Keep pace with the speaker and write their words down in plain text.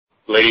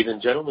Ladies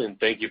and gentlemen,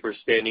 thank you for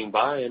standing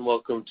by and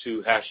welcome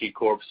to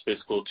HashiCorp's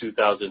fiscal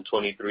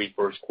 2023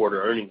 first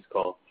quarter earnings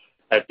call.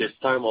 At this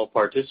time, all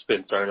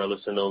participants are in a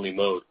listen-only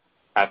mode.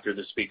 After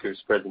the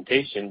speaker's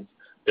presentation,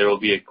 there will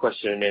be a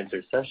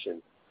question-and-answer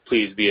session.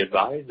 Please be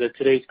advised that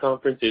today's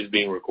conference is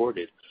being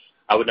recorded.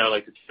 I would now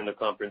like to turn the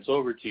conference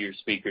over to your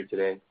speaker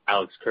today,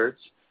 Alex Kurtz,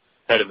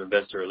 Head of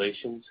Investor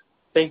Relations.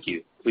 Thank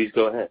you. Please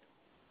go ahead.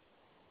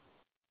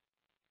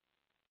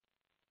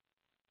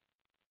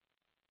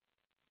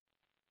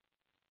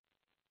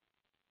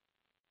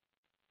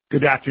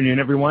 Good afternoon,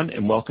 everyone,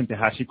 and welcome to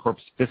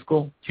HashiCorp's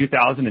fiscal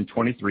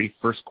 2023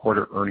 first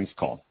quarter earnings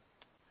call.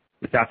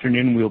 This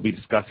afternoon, we will be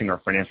discussing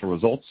our financial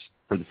results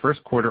for the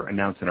first quarter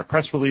announced in our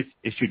press release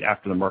issued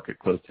after the market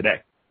closed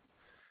today.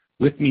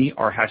 With me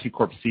are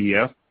HashiCorp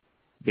CEO,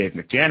 Dave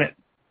McJannet,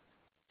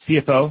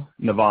 CFO,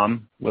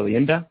 Navam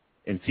Welihinda,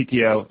 and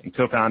CTO and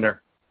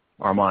co-founder,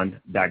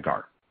 Armon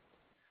Dadgar.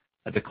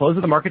 At the close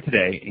of the market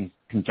today, in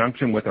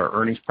conjunction with our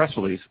earnings press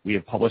release, we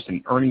have published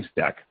an earnings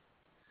deck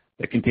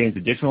that contains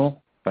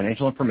additional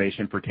financial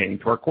information pertaining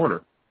to our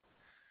quarter.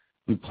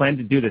 We plan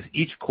to do this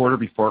each quarter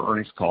before our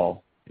earnings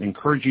call and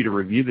encourage you to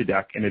review the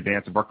deck in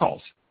advance of our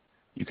calls.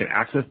 You can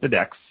access the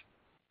decks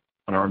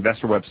on our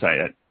investor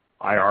website at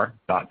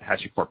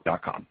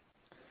ir.hashicorp.com.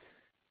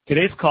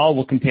 Today's call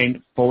will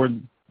contain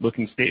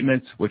forward-looking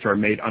statements which are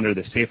made under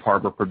the safe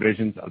harbor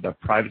provisions of the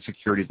Private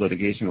Securities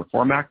Litigation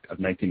Reform Act of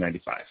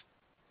 1995.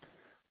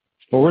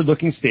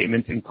 Forward-looking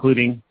statements,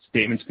 including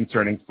statements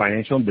concerning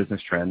financial and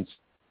business trends,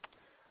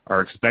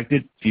 our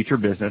expected future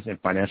business and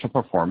financial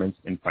performance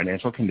and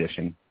financial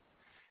condition,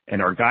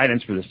 and our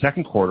guidance for the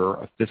second quarter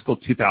of fiscal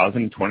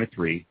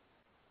 2023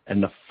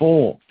 and the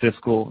full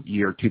fiscal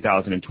year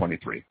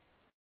 2023.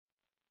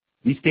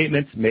 These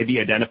statements may be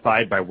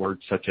identified by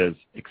words such as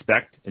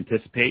expect,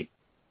 anticipate,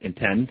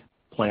 intend,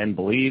 plan,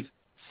 believe,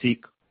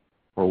 seek,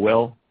 or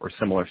will, or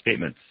similar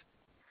statements.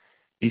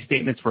 These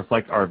statements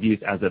reflect our views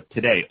as of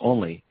today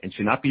only and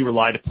should not be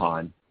relied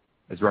upon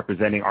as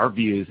representing our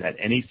views at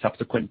any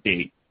subsequent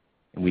date,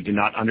 and we do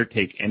not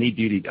undertake any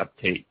duty to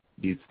update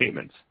these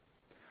statements.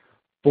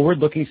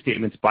 Forward-looking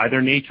statements, by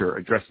their nature,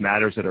 address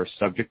matters that are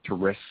subject to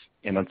risks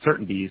and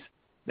uncertainties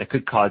that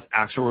could cause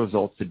actual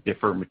results to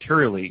differ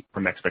materially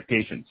from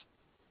expectations.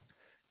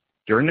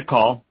 During the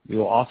call, we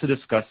will also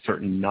discuss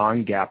certain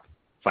non-GAAP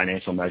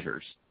financial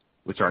measures,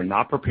 which are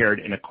not prepared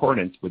in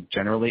accordance with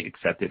generally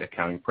accepted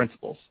accounting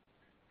principles.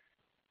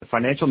 The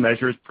financial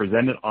measures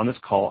presented on this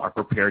call are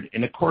prepared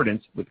in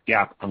accordance with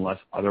GAAP unless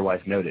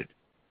otherwise noted.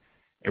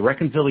 A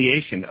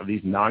reconciliation of these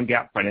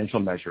non-GAAP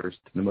financial measures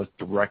to the most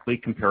directly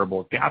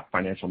comparable GAAP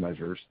financial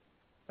measures,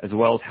 as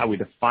well as how we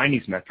define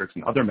these metrics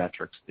and other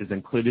metrics, is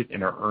included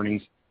in our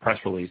earnings press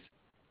release,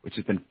 which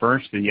has been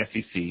furnished to the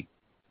SEC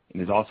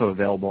and is also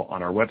available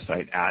on our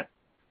website at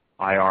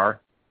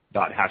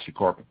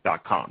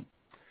ir.hashicorp.com.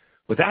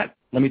 With that,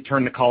 let me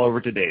turn the call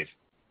over to Dave.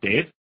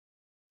 Dave?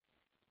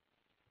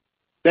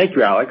 Thank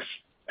you, Alex,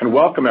 and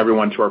welcome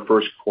everyone to our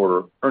first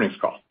quarter earnings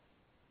call.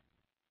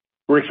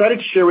 We're excited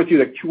to share with you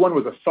that Q1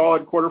 was a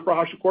solid quarter for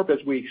HashiCorp as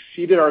we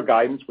exceeded our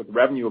guidance with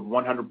revenue of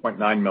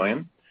 $100.9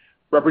 million,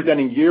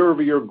 representing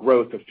year-over-year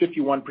growth of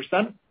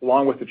 51%,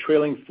 along with the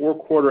trailing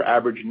four-quarter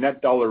average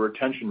net dollar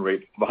retention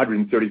rate of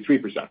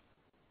 133%.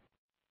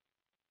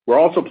 We're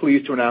also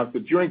pleased to announce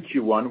that during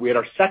Q1, we had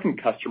our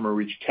second customer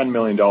reach $10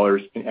 million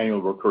in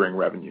annual recurring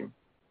revenue.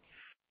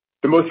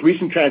 The most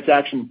recent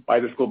transaction by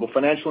this global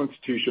financial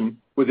institution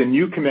was a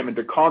new commitment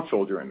to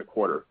Consul during the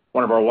quarter,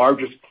 one of our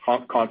largest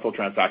Consul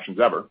transactions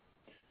ever.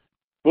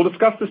 We'll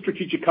discuss the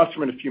strategic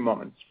customer in a few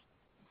moments.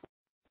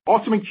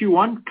 Also in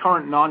Q1,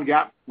 current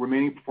non-GAAP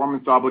remaining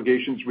performance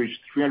obligations reached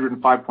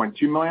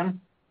 $305.2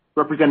 million,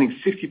 representing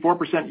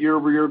 64%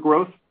 year-over-year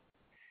growth,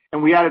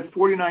 and we added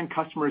 49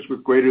 customers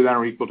with greater than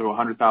or equal to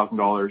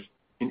 $100,000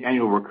 in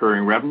annual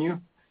recurring revenue,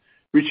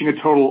 reaching a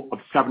total of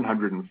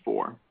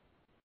 704.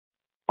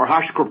 Our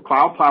HashiCorp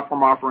Cloud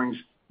Platform offerings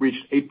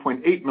reached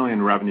 $8.8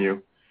 million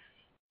revenue,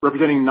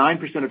 representing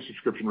 9% of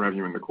subscription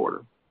revenue in the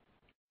quarter.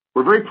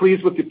 We're very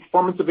pleased with the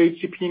performance of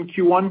HCP in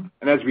Q1,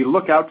 and as we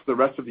look out to the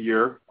rest of the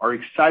year, are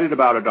excited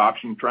about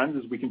adoption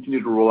trends as we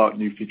continue to roll out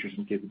new features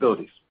and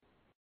capabilities.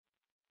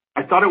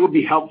 I thought it would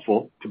be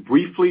helpful to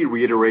briefly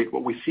reiterate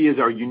what we see as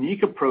our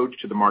unique approach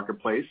to the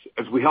marketplace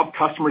as we help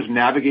customers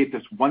navigate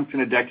this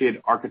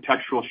once-in-a-decade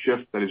architectural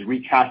shift that is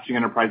recasting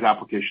enterprise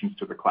applications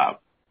to the cloud.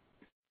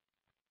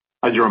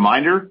 As a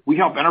reminder, we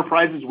help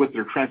enterprises with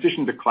their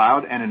transition to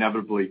cloud and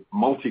inevitably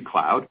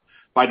multi-cloud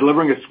by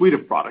delivering a suite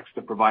of products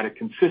that provide a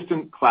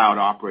consistent cloud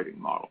operating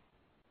model.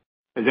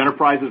 As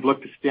enterprises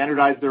look to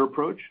standardize their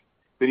approach,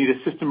 they need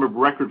a system of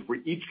record for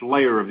each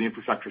layer of the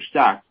infrastructure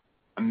stack,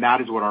 and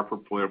that is what our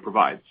portfolio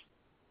provides.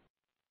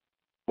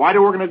 Why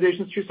do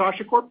organizations choose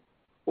HashiCorp?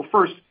 Well,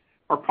 first,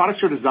 our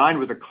products are designed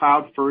with a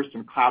cloud-first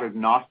and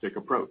cloud-agnostic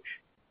approach,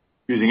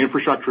 using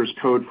infrastructure as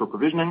code for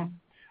provisioning,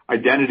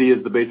 identity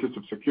as the basis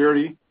of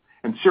security,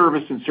 and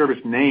service and service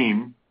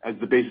name as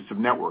the basis of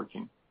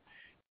networking.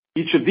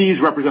 Each of these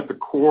represent the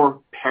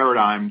core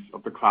paradigms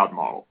of the cloud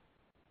model.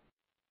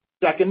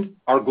 Second,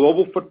 our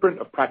global footprint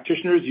of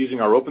practitioners using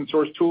our open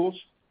source tools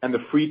and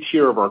the free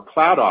tier of our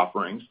cloud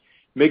offerings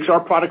makes our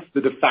products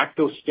the de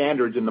facto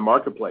standards in the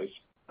marketplace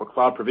for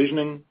cloud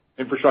provisioning,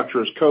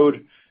 infrastructure as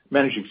code,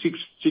 managing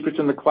secrets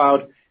in the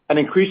cloud, and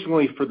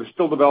increasingly for the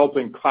still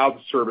developing cloud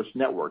service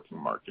networking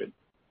market.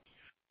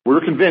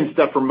 We're convinced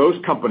that for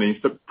most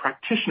companies, the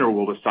practitioner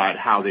will decide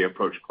how they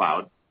approach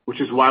cloud,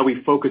 which is why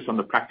we focus on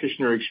the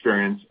practitioner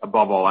experience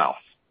above all else.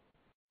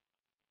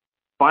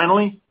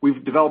 Finally,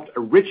 we've developed a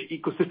rich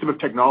ecosystem of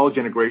technology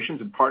integrations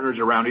and partners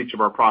around each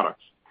of our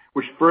products,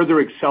 which further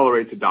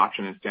accelerates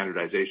adoption and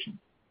standardization.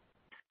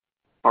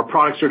 Our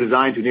products are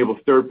designed to enable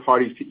third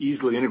parties to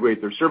easily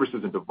integrate their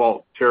services into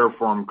Vault,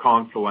 Terraform,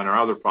 Consul, and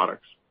our other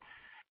products.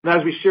 And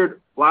as we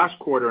shared last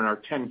quarter in our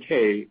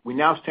 10K, we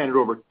now stand at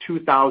over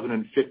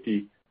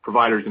 2,050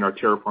 providers in our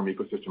Terraform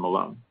ecosystem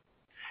alone,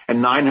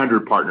 and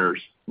 900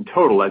 partners in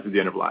total as of the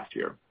end of last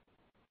year.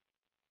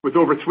 With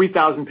over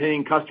 3,000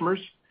 paying customers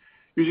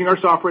using our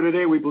software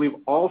today, we believe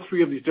all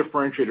three of these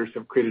differentiators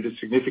have created a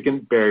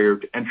significant barrier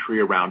to entry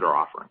around our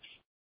offerings.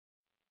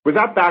 With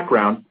that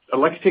background, I'd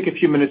like to take a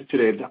few minutes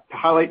today to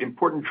highlight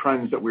important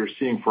trends that we're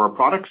seeing for our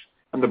products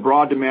and the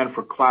broad demand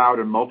for cloud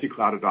and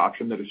multi-cloud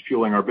adoption that is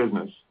fueling our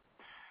business.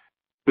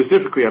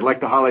 Specifically, I'd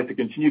like to highlight the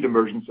continued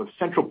emergence of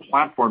central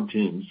platform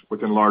teams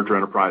within larger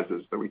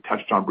enterprises that we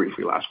touched on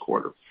briefly last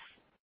quarter.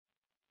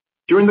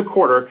 During the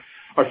quarter,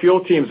 our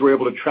field teams were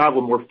able to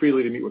travel more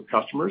freely to meet with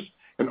customers,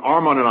 and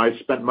Armon and I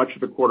spent much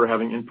of the quarter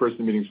having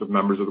in-person meetings with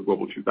members of the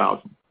Global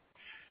 2000.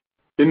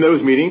 In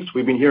those meetings,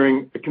 we've been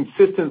hearing a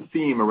consistent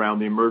theme around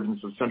the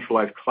emergence of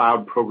centralized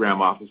cloud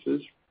program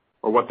offices,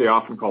 or what they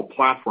often call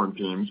platform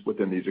teams,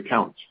 within these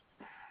accounts.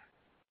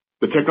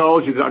 The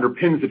technology that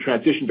underpins the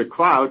transition to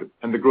cloud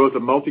and the growth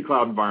of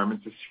multi-cloud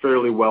environments is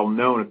fairly well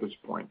known at this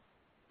point.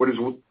 What is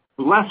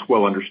less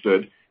well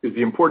understood is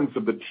the importance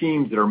of the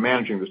teams that are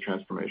managing this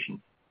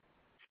transformation.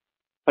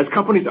 As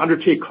companies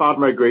undertake cloud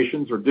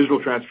migrations or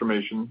digital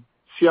transformation,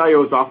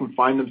 CIOs often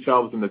find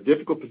themselves in the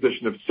difficult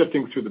position of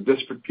sifting through the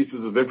disparate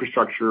pieces of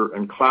infrastructure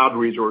and cloud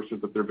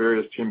resources that their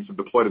various teams have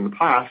deployed in the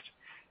past,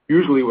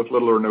 usually with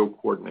little or no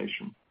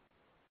coordination.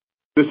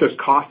 This has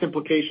cost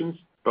implications,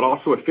 but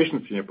also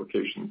efficiency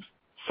implications,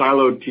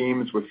 siloed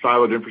teams with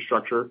siloed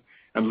infrastructure,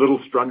 and little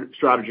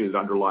strategy that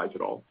underlies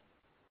it all.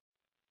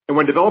 And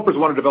when developers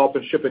want to develop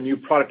and ship a new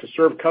product to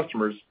serve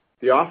customers,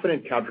 they often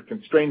encounter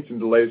constraints and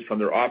delays from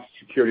their ops,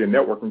 security, and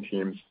networking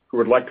teams who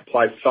would like to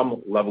apply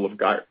some level of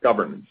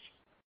governance.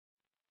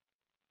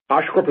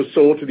 HashiCorp has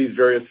sold to these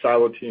various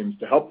siloed teams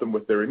to help them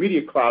with their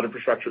immediate cloud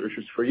infrastructure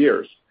issues for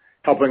years,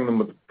 helping them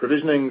with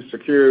provisioning,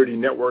 security,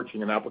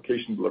 networking, and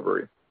application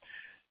delivery.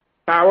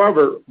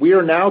 However, we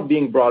are now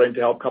being brought in to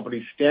help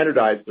companies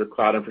standardize their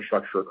cloud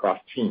infrastructure across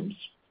teams.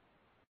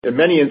 In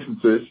many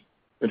instances,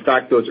 in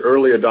fact, those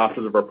early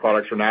adopters of our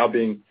products are now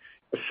being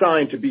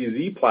assigned to be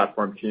the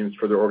platform teams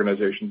for their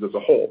organizations as a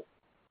whole.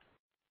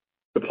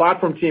 The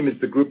platform team is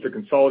the group that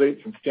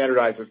consolidates and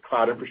standardizes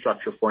cloud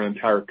infrastructure for an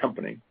entire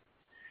company.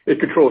 It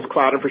controls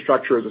cloud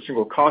infrastructure as a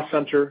single cost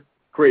center,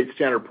 creates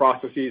standard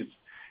processes,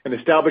 and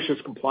establishes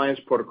compliance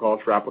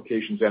protocols for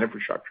applications and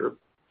infrastructure.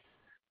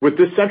 With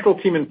this central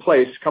team in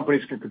place,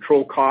 companies can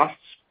control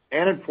costs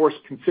and enforce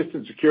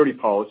consistent security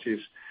policies,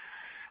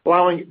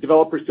 allowing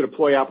developers to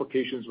deploy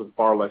applications with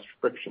far less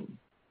friction.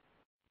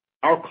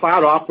 Our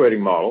cloud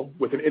operating model,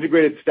 with an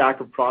integrated stack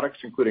of products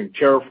including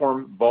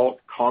Terraform, Vault,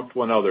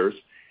 Consul, and others,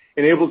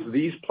 enables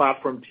these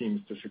platform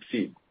teams to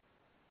succeed.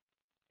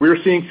 We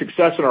are seeing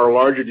success in our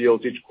larger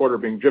deals each quarter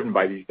being driven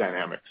by these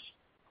dynamics.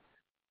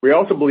 We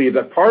also believe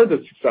that part of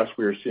the success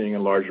we are seeing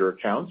in larger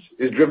accounts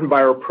is driven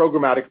by our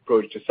programmatic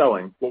approach to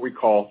selling, what we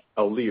call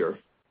a LEAR: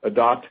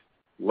 adopt,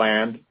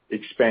 land,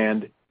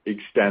 expand,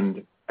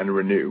 extend, and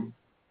renew.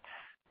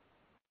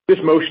 This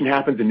motion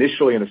happens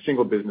initially in a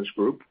single business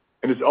group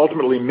and is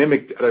ultimately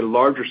mimicked at a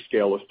larger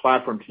scale as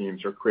platform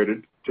teams are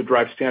created to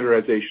drive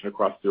standardization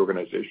across the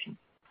organization.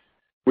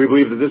 We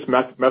believe that this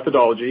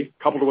methodology,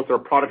 coupled with our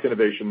product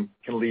innovation,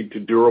 can lead to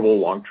durable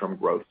long-term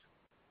growth.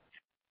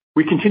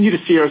 We continue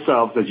to see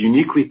ourselves as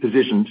uniquely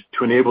positioned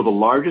to enable the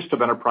largest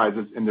of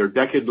enterprises in their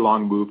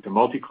decade-long move to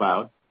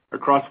multi-cloud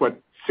across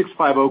what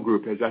 650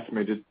 Group has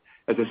estimated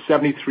as a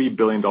 $73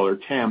 billion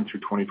TAM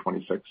through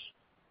 2026.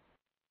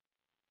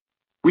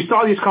 We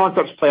saw these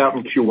concepts play out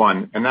in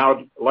Q1, and now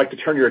I'd like to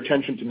turn your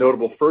attention to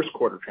notable first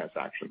quarter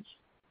transactions.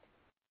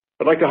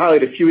 I'd like to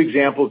highlight a few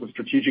examples of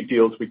strategic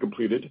deals we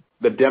completed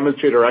that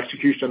demonstrate our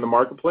execution in the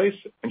marketplace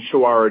and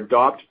show our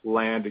adopt,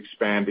 land,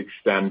 expand,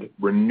 extend,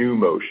 renew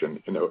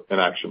motion in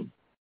action.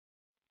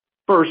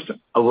 First,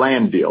 a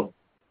land deal.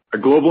 A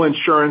global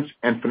insurance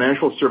and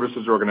financial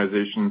services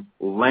organization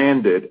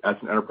landed as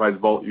an Enterprise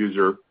Vault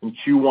user in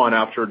Q1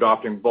 after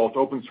adopting Vault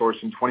open source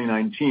in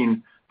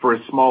 2019 for a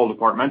small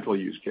departmental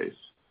use case.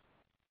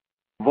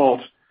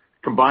 Vault,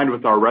 combined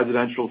with our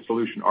residential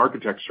solution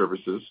architect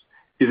services,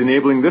 is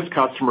enabling this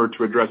customer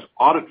to address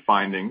audit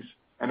findings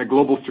and a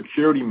global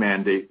security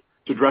mandate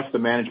to address the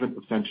management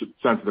of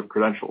sensitive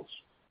credentials.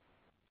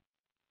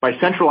 By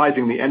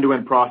centralizing the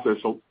end-to-end process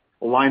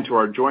aligned to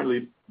our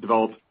jointly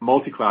developed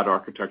multi-cloud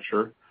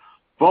architecture,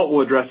 Vault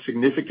will address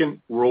significant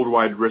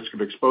worldwide risk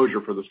of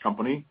exposure for this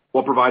company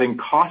while providing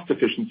cost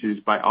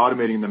efficiencies by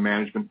automating the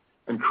management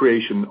and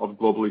creation of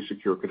globally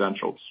secure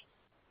credentials.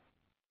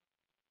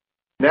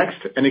 Next,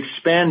 an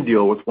expand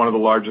deal with one of the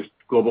largest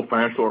global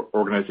financial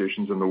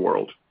organizations in the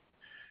world.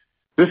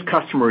 This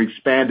customer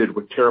expanded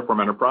with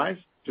Terraform Enterprise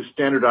to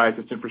standardize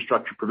its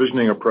infrastructure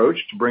provisioning approach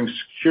to bring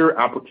secure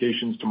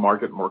applications to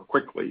market more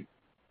quickly.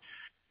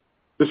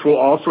 This will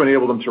also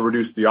enable them to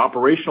reduce the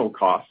operational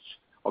costs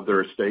of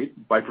their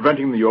estate by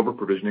preventing the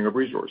over-provisioning of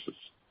resources.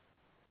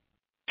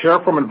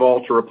 Terraform and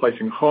Vault are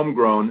replacing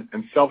homegrown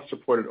and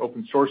self-supported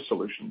open source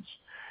solutions,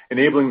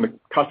 enabling the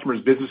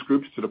customer's business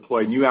groups to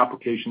deploy new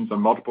applications on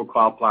multiple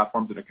cloud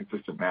platforms in a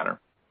consistent manner.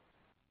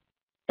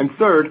 And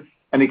third,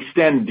 an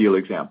extend deal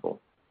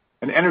example.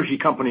 An energy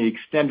company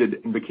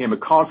extended and became a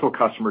Consul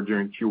customer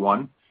during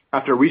Q1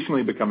 after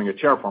recently becoming a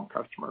Terraform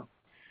customer.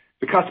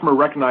 The customer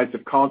recognized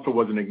that Consul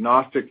was an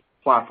agnostic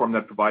platform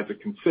that provides a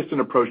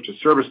consistent approach to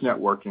service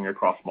networking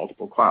across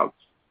multiple clouds.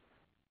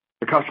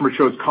 The customer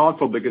chose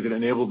Consul because it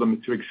enabled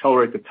them to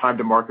accelerate the time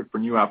to market for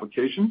new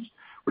applications,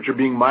 which are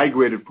being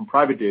migrated from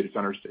private data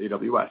centers to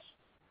AWS.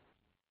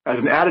 As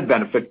an added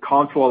benefit,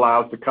 Consul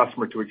allows the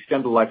customer to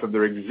extend the life of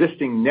their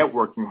existing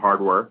networking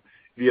hardware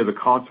via the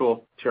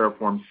Consul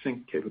Terraform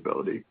Sync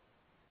capability.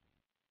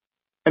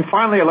 And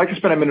finally, I'd like to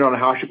spend a minute on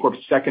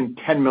HashiCorp's second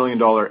 $10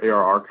 million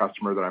ARR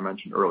customer that I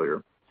mentioned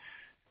earlier.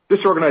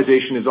 This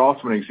organization is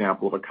also an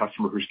example of a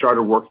customer who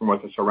started working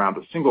with us around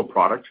a single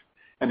product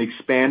and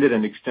expanded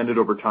and extended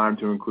over time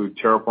to include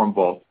Terraform,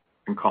 Vault,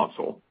 and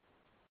Consul.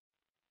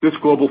 This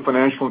global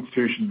financial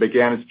institution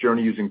began its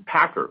journey using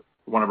Packer,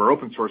 one of our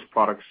open source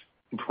products,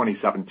 in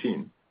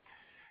 2017.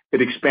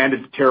 It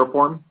expanded to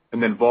Terraform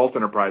and then Vault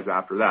Enterprise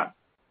after that.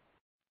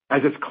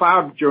 As its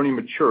cloud journey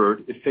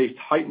matured, it faced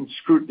heightened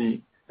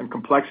scrutiny and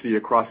complexity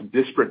across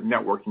disparate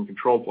networking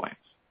control planes.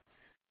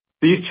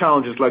 These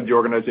challenges led the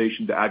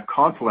organization to add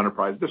Consul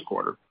Enterprise this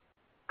quarter.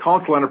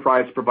 Consul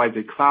Enterprise provides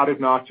a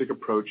cloud-agnostic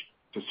approach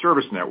to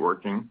service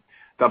networking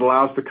that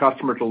allows the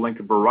customer to link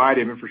a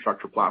variety of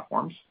infrastructure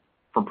platforms,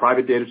 from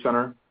private data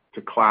center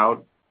to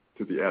cloud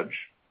to the edge.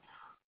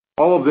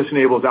 All of this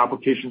enables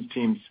applications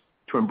teams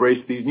to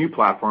embrace these new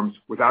platforms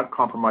without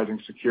compromising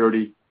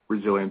security,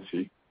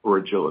 resiliency, or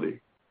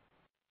agility.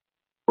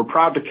 We're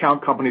proud to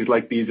count companies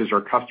like these as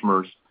our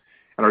customers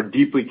and are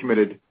deeply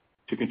committed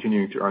to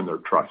continuing to earn their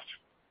trust.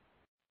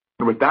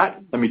 And with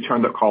that, let me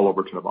turn the call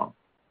over to Navam.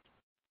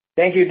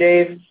 Thank you,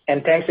 Dave,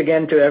 and thanks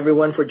again to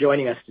everyone for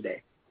joining us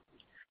today.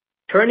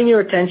 Turning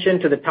your attention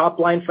to the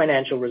top-line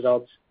financial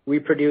results, we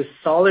produced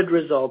solid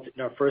results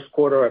in our first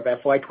quarter of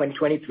FY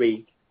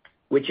 2023,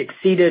 which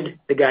exceeded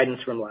the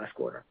guidance from last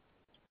quarter.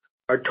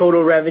 Our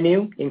total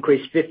revenue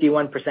increased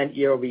 51%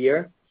 year over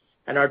year,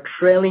 and our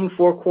trailing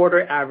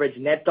four-quarter average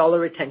net dollar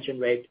retention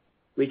rate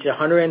reached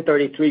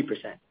 133%,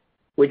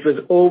 which was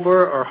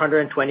over our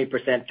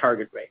 120%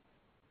 target rate.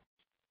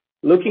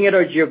 Looking at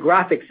our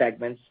geographic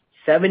segments,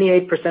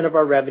 78% of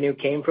our revenue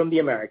came from the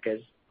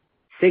Americas,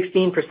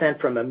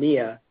 16% from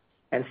EMEA,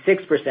 and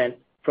 6%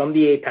 from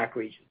the APAC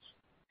regions.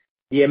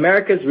 The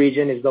Americas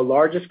region is the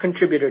largest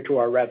contributor to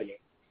our revenue,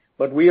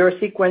 but we are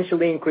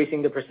sequentially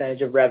increasing the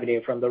percentage of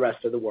revenue from the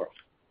rest of the world.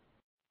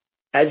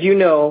 As you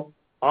know,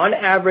 on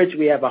average,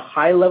 we have a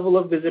high level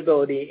of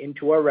visibility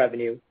into our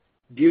revenue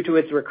due to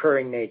its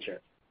recurring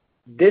nature.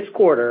 This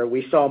quarter,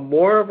 we saw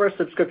more of our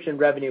subscription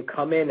revenue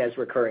come in as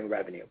recurring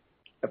revenue.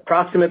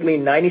 Approximately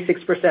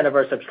 96% of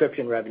our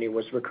subscription revenue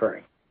was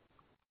recurring.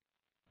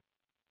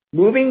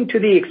 Moving to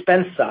the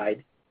expense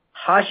side,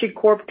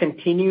 HashiCorp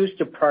continues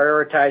to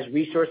prioritize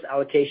resource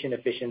allocation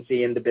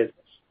efficiency in the business.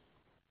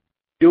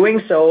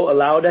 Doing so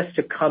allowed us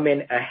to come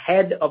in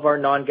ahead of our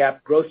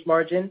non-GAAP gross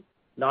margin,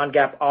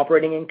 non-GAAP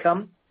operating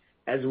income,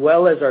 as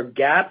well as our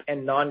GAAP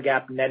and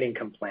non-GAAP net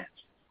income plans.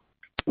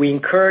 We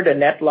incurred a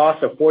net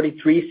loss of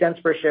 43 cents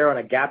per share on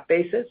a GAAP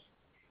basis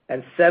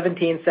and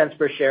 17 cents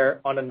per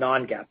share on a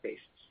non-GAAP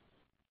basis.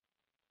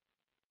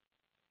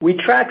 We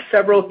track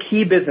several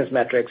key business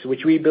metrics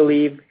which we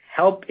believe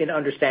help in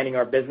understanding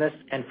our business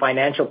and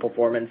financial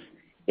performance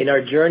in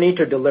our journey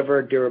to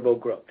deliver durable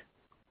growth.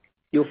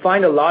 You'll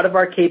find a lot of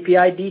our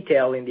KPI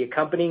detail in the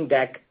accompanying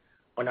deck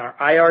on our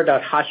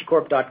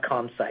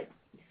ir.hashicorp.com site.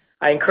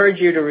 I encourage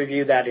you to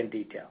review that in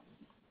detail.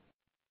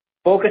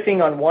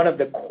 Focusing on one of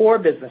the core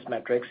business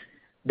metrics,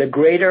 the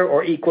greater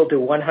or equal to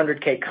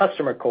 100K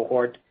customer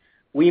cohort,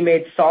 we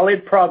made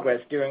solid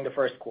progress during the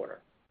first quarter.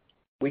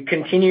 We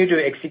continue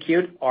to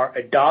execute our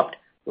adopt,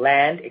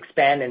 land,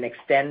 expand, and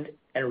extend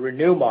and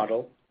renew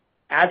model,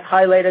 as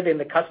highlighted in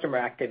the customer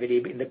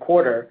activity in the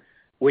quarter,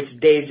 which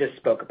Dave just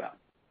spoke about.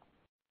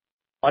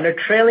 On a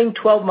trailing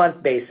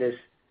 12-month basis,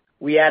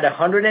 we had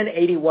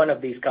 181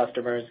 of these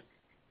customers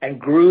and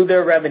grew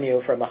their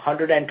revenue from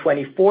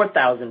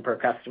 $124,000 per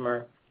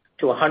customer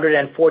to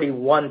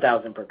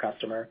 $141,000 per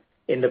customer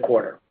in the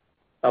quarter,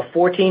 a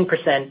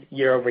 14%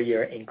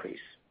 year-over-year increase.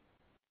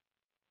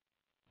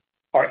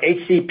 Our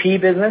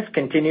HCP business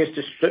continues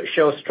to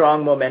show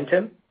strong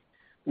momentum.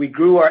 we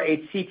grew our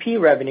HCP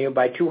revenue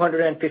by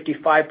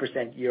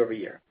 255%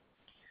 year-over-year.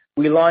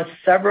 We launched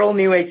several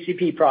new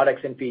HCP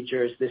products and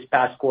features this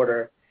past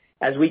quarter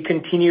as we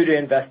continue to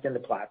invest in the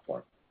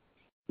platform.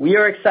 We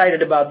are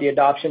excited about the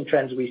adoption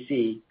trends we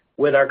see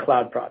with our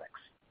cloud products.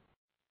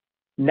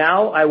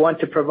 Now I want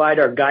to provide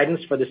our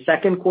guidance for the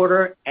second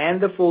quarter and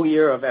the full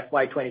year of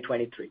FY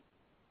 2023.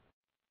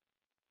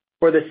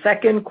 For the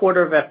second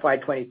quarter of FY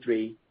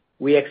 2023,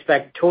 we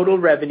expect total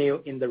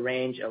revenue in the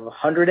range of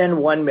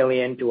 $101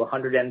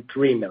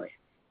 million-$103 million.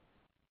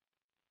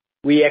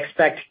 We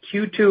expect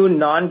Q2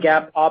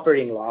 non-GAAP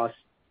operating loss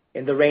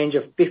in the range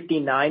of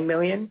 $59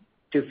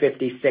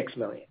 million-$56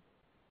 million.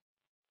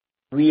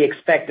 We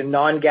expect a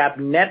non-GAAP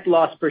net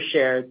loss per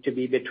share to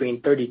be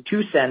between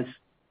 $0.32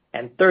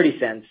 and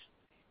 $0.30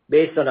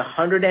 based on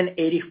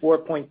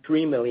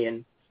 184.3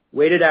 million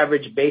weighted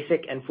average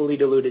basic and fully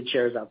diluted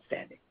shares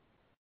outstanding.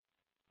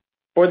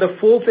 For the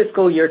full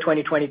fiscal year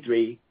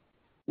 2023,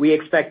 we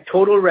expect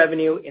total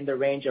revenue in the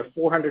range of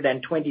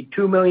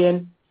 $422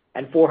 million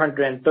and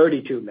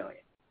 $432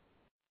 million.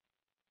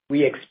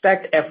 We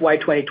expect FY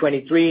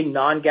 2023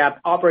 non-GAAP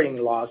operating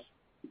loss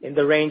in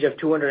the range of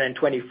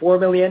 $224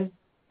 million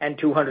and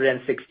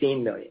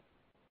 $216 million.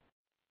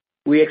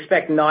 We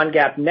expect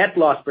non-GAAP net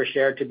loss per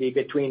share to be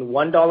between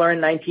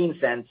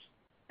 $1.19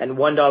 and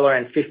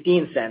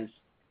 $1.15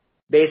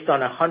 based on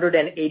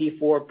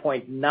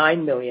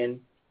 184.9 million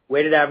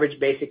weighted average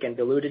basic and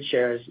diluted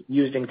shares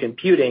used in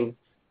computing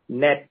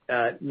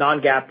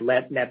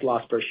non-GAAP net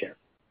loss per share.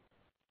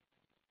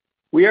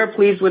 We are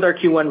pleased with our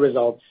Q1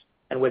 results,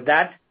 and with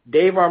that,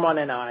 Dave, Armon,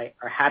 and I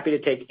are happy to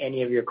take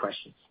any of your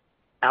questions.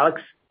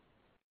 Alex?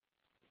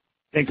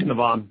 Thanks,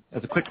 Navam.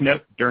 As a quick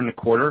note, during the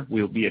quarter,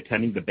 we will be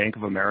attending the Bank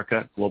of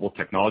America Global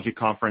Technology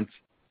Conference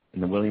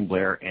and the William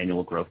Blair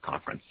Annual Growth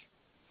Conference.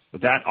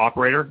 With that,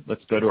 operator,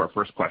 let's go to our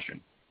first question.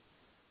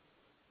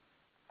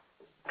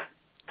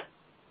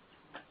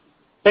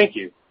 Thank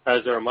you.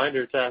 As a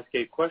reminder, to ask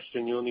a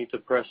question, you'll need to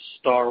press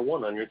star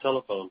one on your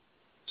telephone.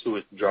 To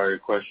withdraw your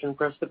question,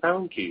 press the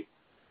pound key.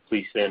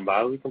 Please stand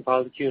by while we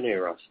compile the Q&A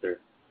roster.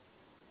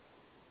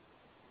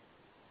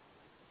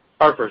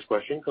 Our first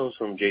question comes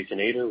from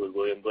Jason Ader with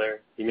William Blair.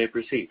 You may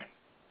proceed.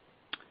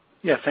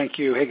 Yeah, thank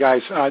you. Hey,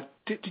 guys.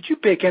 Did you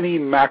bake any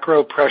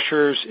macro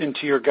pressures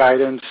into your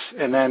guidance?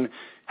 And then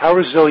how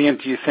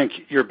resilient do you think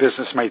your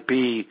business might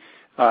be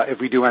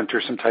if we do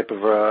enter some type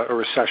of a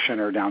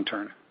recession or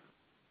downturn?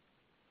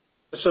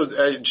 So,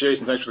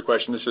 Jason, thanks for the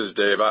question. This is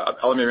Dave.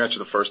 I'll maybe answer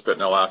the first bit,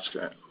 and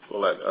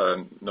we'll let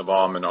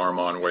Navam and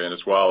Armon weigh in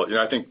as well.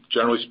 I think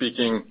generally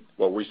speaking,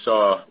 what we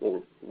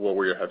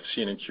have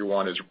seen in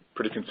Q1 is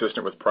pretty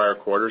consistent with prior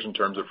quarters in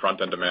terms of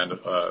front-end demand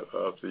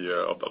of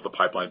the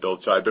pipeline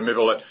build side. But maybe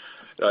I'll let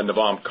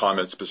Navam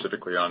comment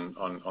specifically on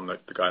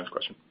the guidance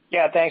question.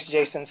 Yeah, thanks,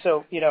 Jason.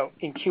 So,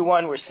 in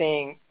Q1 we're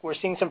seeing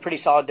some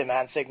pretty solid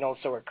demand signals,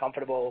 so we're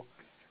comfortable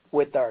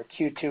with our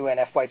Q2 and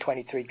FY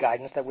 2023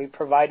 guidance that we've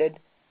provided.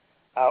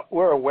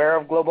 We're aware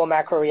of global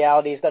macro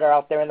realities that are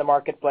out there in the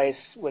marketplace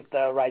with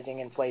the rising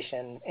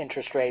inflation,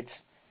 interest rates,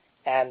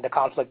 and the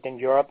conflict in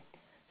Europe.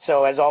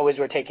 So as always,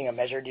 we're taking a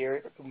measured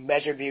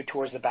view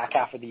towards the back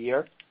half of the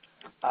year.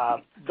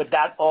 But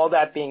all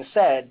that being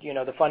said,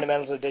 the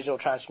fundamentals of digital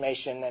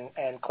transformation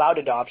and cloud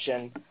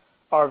adoption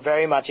are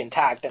very much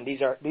intact, and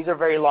these are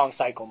very long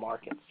cycle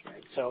markets,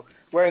 right? So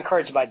we're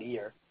encouraged by the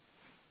year.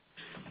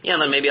 Yeah,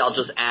 and then maybe I'll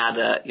just add,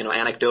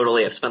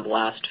 anecdotally, I've spent the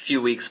last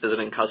few weeks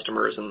visiting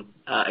customers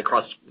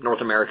across North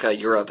America,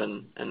 Europe,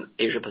 and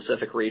Asia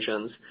Pacific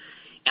regions.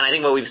 And I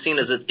think what we've seen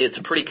is it's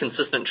a pretty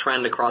consistent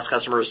trend across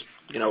customers,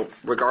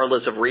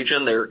 regardless of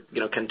region. They're,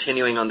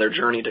 continuing on their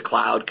journey to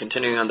cloud,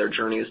 continuing on their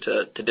journeys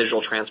to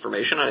digital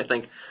transformation. And I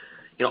think,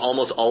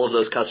 almost all of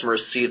those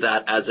customers see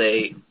that as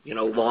a,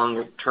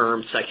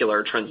 long-term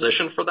secular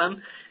transition for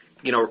them,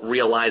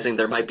 realizing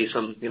there might be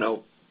some,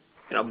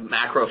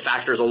 macro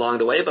factors along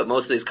the way, but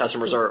most of these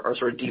customers are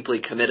sort of deeply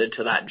committed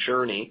to that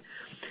journey.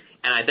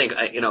 And I think,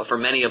 for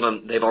many of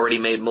them, they've already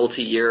made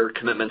multi-year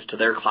commitments to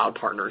their cloud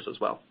partners as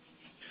well.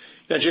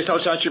 Yeah, Jason, I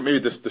was answering maybe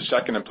the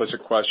second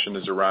implicit question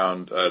is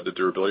around the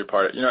durability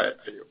part.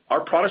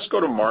 Our products go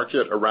to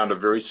market around a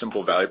very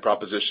simple value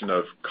proposition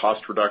of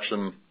cost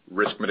reduction,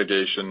 risk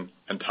mitigation,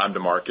 and time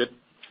to market.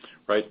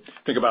 Right?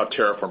 Think about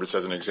Terraform just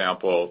as an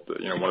example.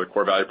 One of the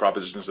core value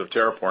propositions of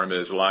Terraform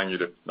is allowing you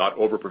to not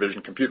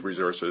over-provision compute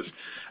resources.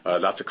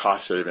 That's a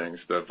cost savings.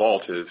 The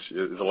Vault is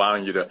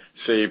allowing you to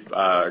save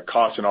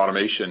costs and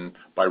automation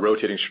by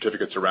rotating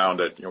certificates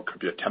around it. Could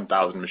be a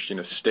 10,000 machine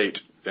estate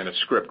in a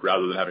script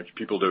rather than having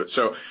people do it.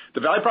 So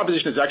the value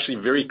proposition is actually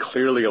very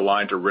clearly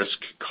aligned to risk,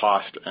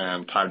 cost,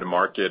 and time to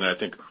market, and I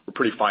think we're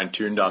pretty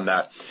fine-tuned on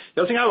that.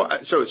 The other thing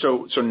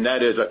so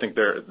net is I think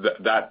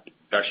that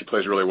actually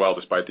plays really well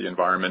despite the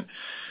environment.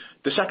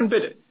 The second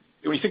bit,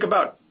 when you think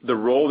about the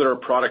role that our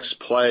products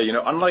play,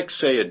 unlike,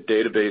 say, a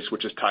database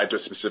which is tied to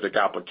a specific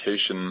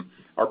application,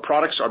 our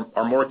products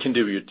are more akin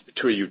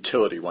to a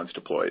utility once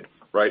deployed.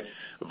 right?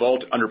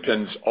 Vault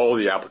underpins all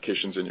the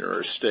applications in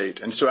your estate.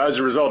 And so as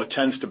a result, it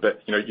tends to be,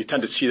 you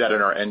tend to see that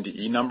in our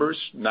NDE numbers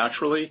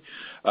naturally.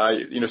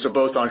 So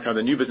both on kind of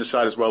the new business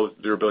side as well as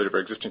the durability of our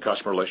existing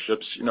customer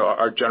relationships,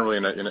 are generally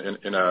in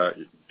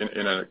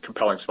a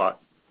compelling spot.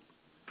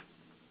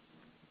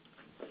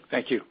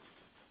 Thank you.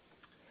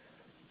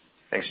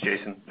 Thanks,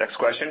 Jason. Next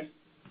question.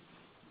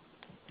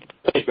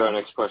 Thank you. Our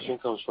next question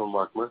comes from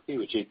Mark Murphy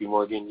with JP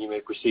Morgan. You may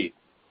proceed.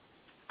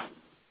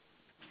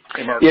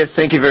 Hey, Mark. Yes,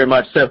 thank you very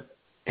much. So,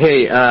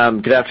 hey,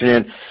 good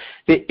afternoon.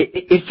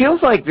 It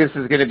feels like this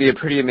is going to be a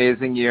pretty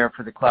amazing year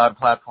for the cloud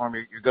platform.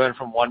 You're going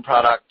from one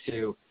product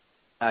to,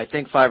 I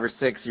think, 5 or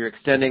 6. You're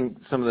extending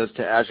some of those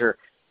to Azure.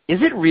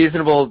 Is it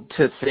reasonable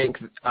to think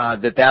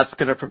that that's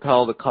going to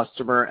propel the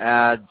customer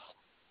adds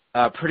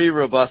pretty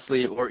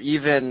robustly, or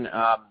even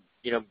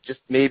just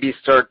maybe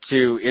start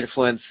to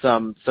influence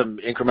some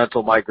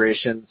incremental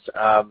migrations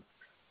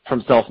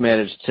from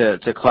self-managed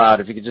to cloud?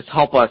 If you could just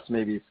help us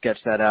maybe sketch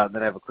that out, and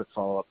then I have a quick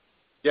follow-up.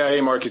 Yeah.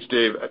 Hey, Mark, it's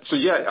Dave. So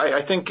yeah,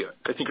 I think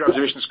your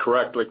observation is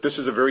correct. Like, this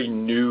is a very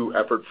new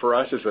effort for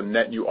us. It's a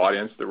net new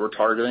audience that we're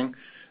targeting.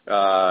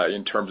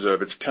 In terms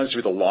of, it tends to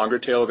be the longer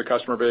tail of the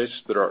customer base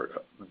that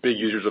are big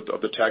users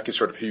of the tech, is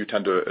sort of who you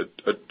tend to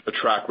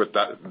attract with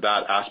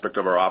that aspect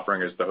of our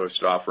offering, is the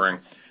hosted offering.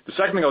 The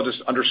second thing I'll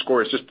just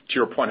underscore is just to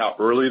your point how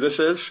early this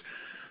is.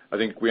 I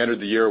think we entered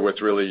the year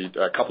with really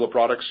a couple of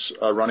products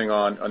running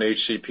on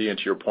HCP, and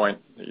to your point,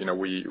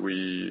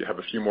 we have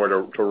a few more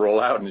to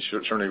roll out, and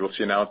certainly we'll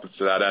see announcements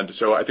to that end.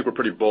 So I think we're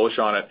pretty bullish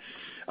on it.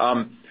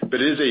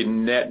 But it is a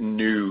net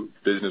new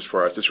business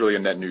for us. It's really a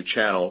net new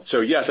channel.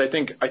 So yes, I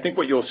think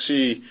what you'll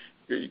see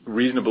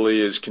reasonably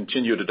is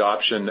continued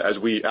adoption as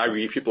we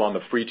aggregate people on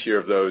the free tier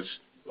of those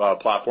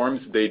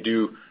platforms. They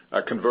do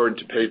convert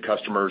into paid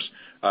customers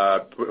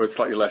with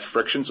slightly less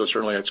friction. So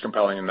certainly it's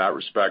compelling in that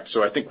respect.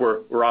 So I think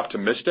we're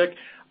optimistic.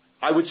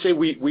 I would say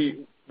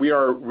we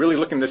are really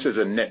looking at this as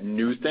a net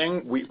new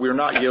thing. We're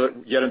not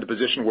yet in the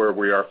position where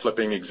we are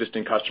flipping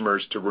existing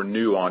customers to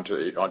renew onto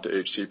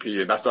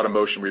HCP, and that's not a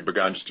motion we've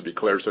begun, just to be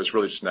clear. So it's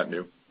really just net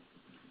new.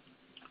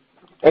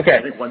 Okay.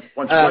 I think once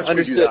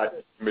we do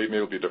that, maybe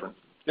it'll be different.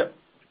 Yep.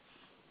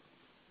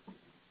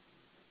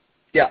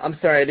 Yeah, I'm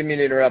sorry, I didn't mean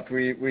to interrupt. Were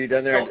you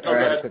done there? No, go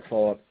ahead. I have a quick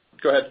follow-up.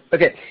 Go ahead.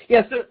 Okay.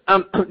 Yeah. So,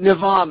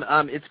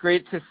 Navam, it's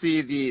great to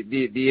see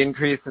the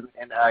increase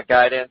in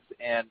guidance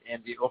and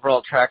the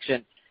overall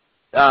traction.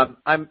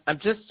 I'm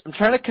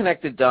trying to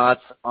connect the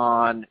dots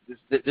on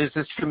there's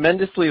this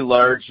tremendously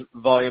large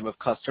volume of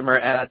customer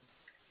adds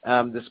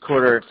this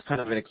quarter. It's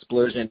kind of an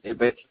explosion,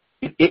 but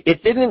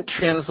it didn't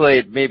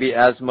translate maybe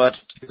as much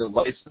to the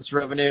license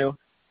revenue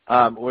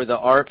or the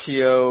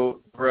RPO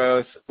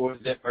growth or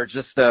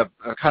just the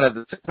kind of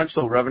the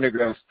sequential revenue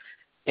growth.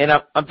 And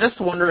I'm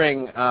just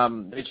wondering,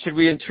 should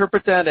we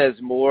interpret that as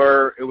it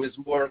was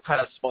more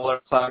kind of smaller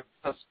cloud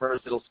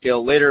customers that'll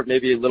scale later,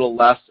 maybe a little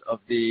less of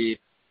the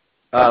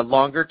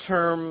longer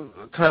term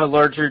kind of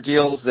larger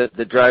deals that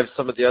drive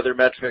some of the other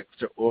metrics,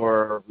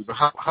 or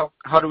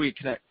how do we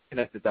connect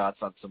the dots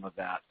on some of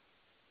that?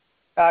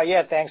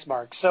 Yeah, thanks,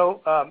 Mark.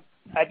 So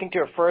I think to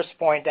your first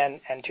point and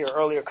to your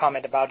earlier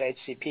comment about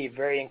HCP,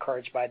 very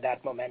encouraged by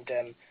that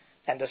momentum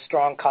and the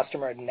strong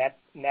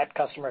net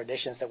customer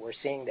additions that we're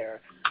seeing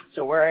there.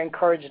 So we're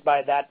encouraged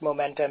by that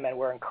momentum, and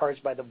we're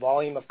encouraged by the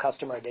volume of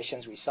customer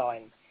additions we saw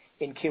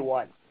in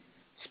Q1.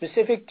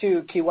 Specific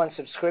to Q1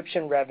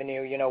 subscription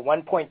revenue,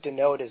 one point to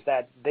note is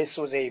that this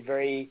was a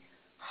very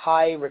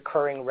high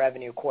recurring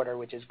revenue quarter,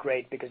 which is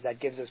great because that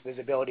gives us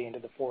visibility into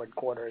the forward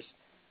quarters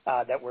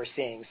that we're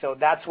seeing. So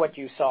that's what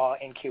you saw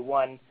in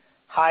Q1,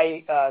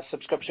 high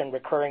subscription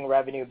recurring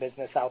revenue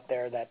business out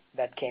there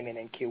that came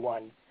in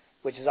Q1,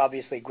 which is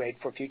obviously great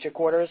for future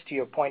quarters. To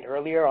your point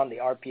earlier on the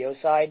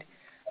RPO side,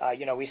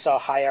 we saw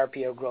high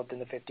RPO growth in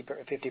the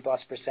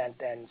 50+%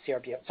 and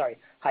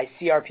high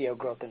CRPO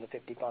growth in the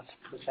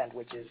 50+%,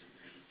 which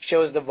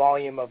shows the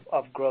volume of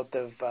growth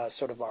of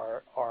sort of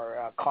our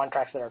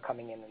contracts that are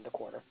coming in the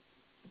quarter.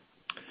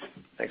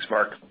 Thanks,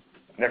 Mark.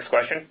 Next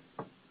question.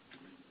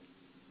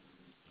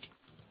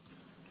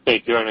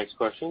 Thank you. Our next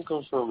question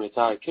comes from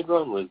Ittai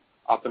Kidron with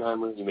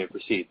Oppenheimer. You may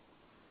proceed.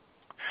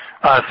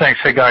 Thanks.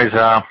 Hey, guys.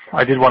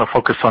 I did want to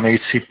focus on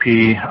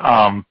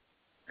HCP.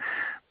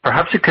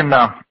 Perhaps you can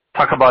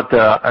talk about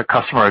the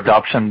customer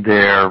adoption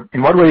there.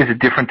 In what way is it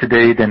different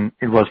today than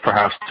it was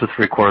perhaps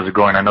 2-3 quarters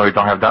ago? And I know you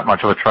don't have that much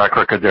of a track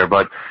record there,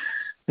 but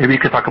maybe you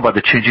could talk about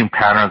the changing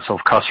patterns of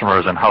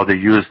customers and how they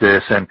use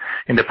this. And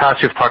in the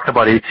past, you've talked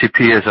about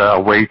HCP as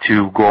a way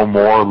to go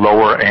more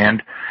lower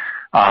end,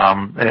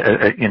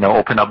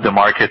 open up the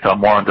market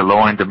more on the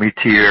low end, the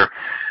mid-tier.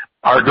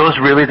 Are those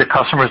really the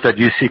customers that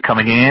you see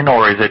coming in,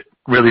 or is it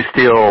really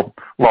still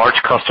large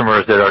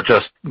customers that are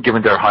just,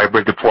 given their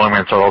hybrid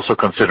deployments, are also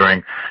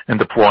considering and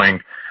deploying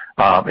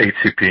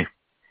HCP?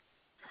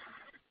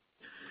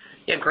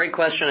 Yeah, great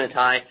question,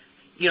 Ittai.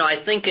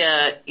 I think,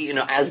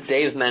 as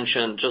Dave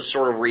mentioned, just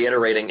sort of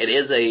reiterating, it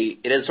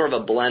is sort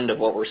of a blend of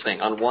what we're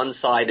seeing. On one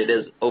side, it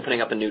is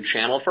opening up a new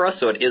channel for us,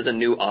 so it is a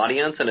new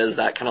audience and is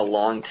that kind of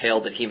long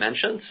tail that he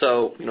mentioned.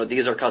 So,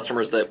 these are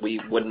customers that we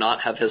would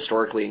not have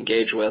historically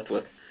engaged with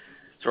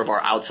sort of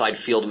our outside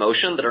field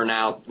motion that are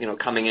now,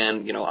 coming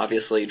in,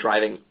 obviously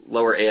driving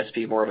lower ASP,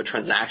 more of a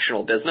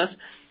transactional business.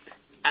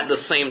 At the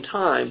same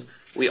time,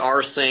 we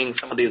are seeing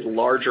some of these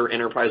larger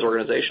enterprise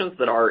organizations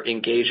that are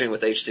engaging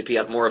with HCP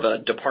at more of a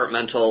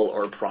departmental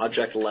or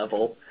project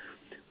level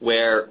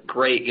where,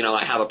 great,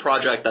 I have a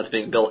project that's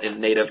being built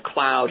in native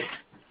cloud,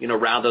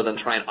 rather than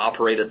try and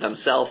operate it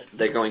themselves,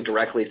 they're going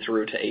directly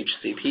through to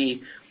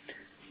HCP.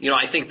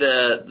 I think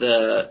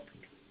the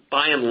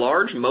by and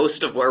large,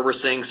 most of where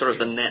we're seeing sort of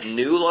the net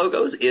new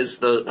logos is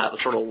that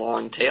sort of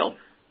long tail.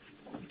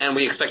 And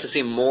we expect to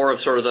see more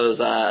of sort of those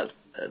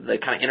the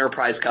kind of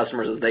enterprise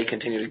customers as they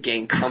continue to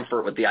gain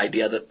comfort with the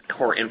idea that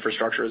core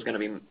infrastructure is going to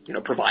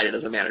be provided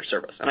as a managed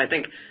service. And I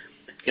think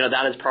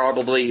that is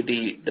probably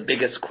the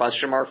biggest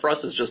question mark for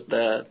us is just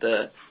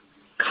the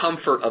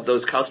comfort of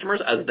those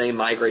customers as they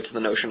migrate to the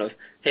notion of,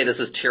 hey, this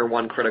is tier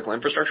 1 critical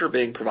infrastructure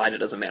being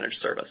provided as a managed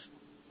service.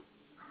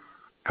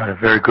 Got it.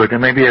 Very good.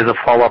 And maybe as a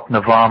follow-up,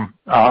 Navam,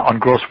 on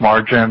gross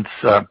margins,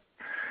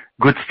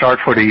 good start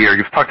for the year.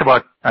 You've talked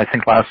about, I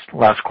think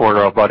last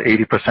quarter, about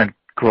 80%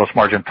 gross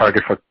margin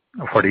target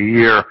for the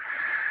year.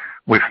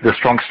 With the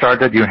strong start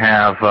that you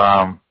have,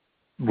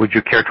 would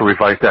you care to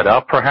revise that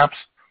up, perhaps?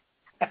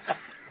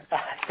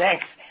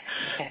 Thanks.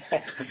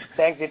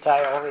 Thanks,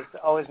 Ittai.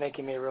 Always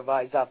making me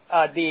revise up.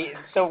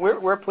 So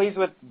we're pleased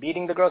with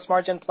beating the gross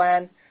margin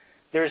plan.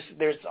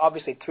 There's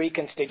obviously 3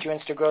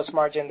 constituents to gross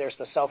margin. There's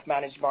the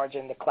self-managed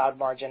margin, the cloud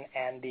margin,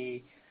 and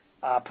the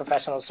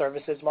professional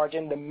services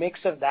margin. The mix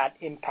of that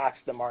impacts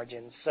the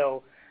margin.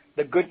 So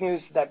the good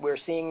news that we're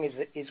seeing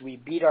is we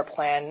beat our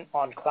plan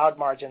on cloud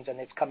margins, and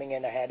it's coming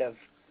in ahead of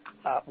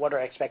what our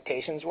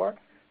expectations were.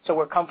 So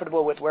we're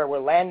comfortable with where we're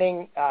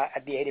landing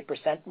at the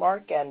 80%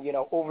 mark, and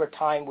over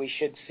time we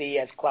should see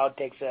as cloud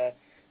takes a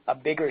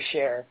bigger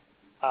share,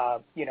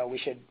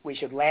 we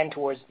should land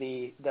towards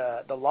the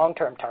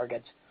long-term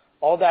targets.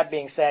 All that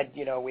being said,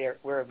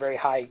 we're a very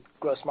high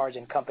gross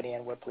margin company,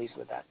 and we're pleased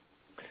with that.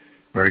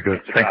 Very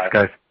good. Thanks,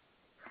 guys.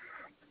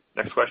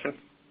 Next question.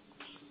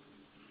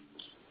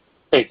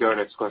 Thank you. Our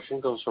next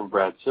question comes from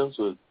Brad Sills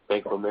with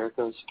Bank of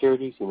America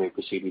Securities. You may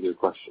proceed with your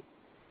question.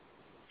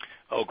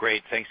 Oh,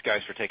 great. Thanks,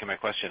 guys, for taking my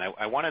question.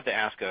 I wanted to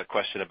ask a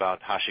question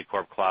about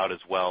HashiCorp Cloud as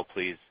well,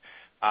 please.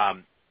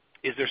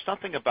 Is there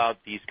something about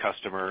these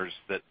customers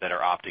that are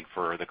opting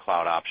for the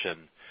cloud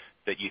option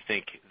that you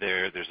think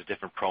there's a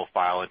different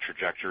profile and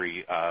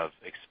trajectory of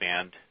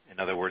expand? In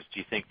other words, do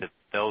you think that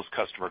those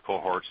customer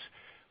cohorts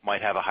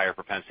might have a higher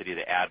propensity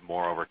to add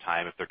more over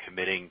time if they're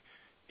committing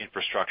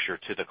infrastructure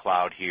to the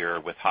cloud here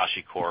with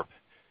HashiCorp?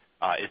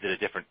 Is it a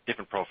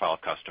different profile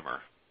of customer?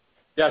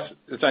 Yes.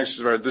 Thanks,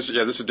 Brad. This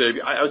is Dave.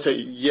 I would say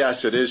yes,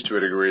 it is to a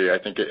degree. I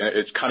think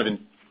it's kind of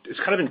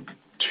in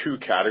 2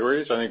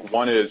 categories. I think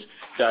one is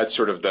that's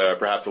sort of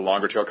perhaps the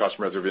longer tail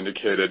customers have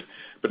indicated,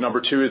 but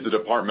number 2 is the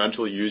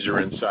departmental user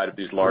inside of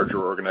these larger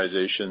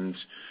organizations,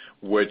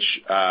 which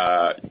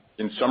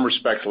in some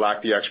respects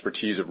lack the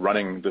expertise of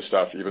running the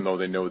stuff, even though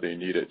they know they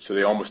need it. So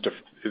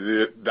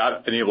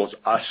that enables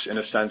us, in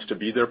a sense, to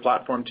be their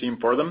platform team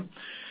for them.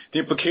 The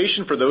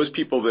implication for those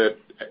people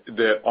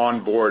that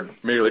onboard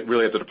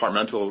really at the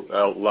departmental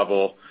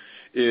level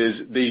is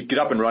they get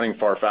up and running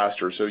far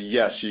faster. So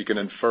yes, you can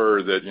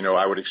infer that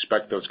I would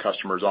expect those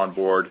customers on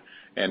board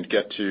and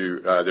get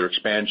to their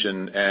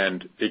expansion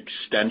and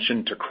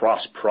extension to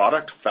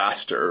cross-product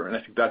faster. And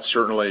I think that's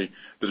certainly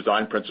the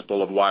design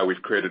principle of why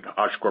we've created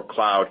HashiCorp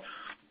Cloud,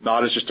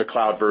 not as just a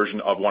cloud version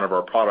of one of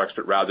our products,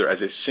 but rather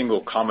as a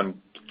single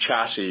common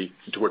chassis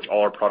into which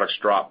all our products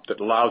drop that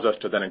allows us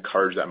to then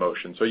encourage that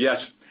motion. So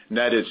yes,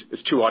 net is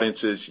 2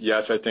 audiences.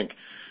 Yes, I think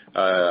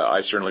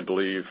I certainly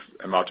believe,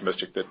 I'm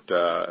optimistic that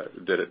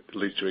it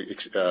leads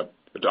to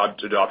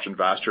adoption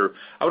faster.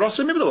 I would also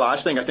say maybe the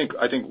last thing, I think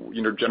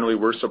generally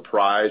we're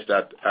surprised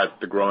at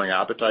the growing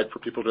appetite for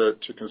people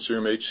to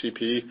consume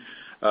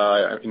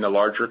HCP in the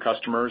larger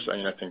customers. I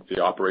mean, I think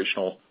the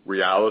operational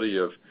reality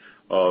of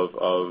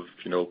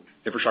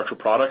infrastructure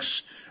products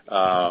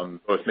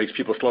both makes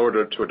people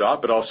slower to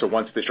adopt, but also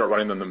once they start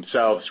running them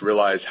themselves,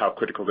 realize how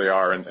critical they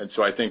are. And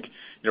so I think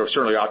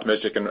certainly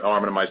optimistic and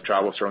minimize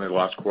travel. Certainly the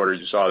last quarter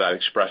you saw that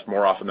expressed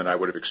more often than I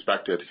would have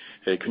expected.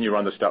 Hey, can you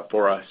run this stuff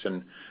for us?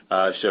 And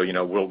so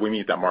we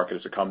meet that market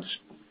as it comes.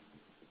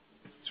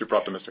 Super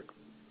optimistic.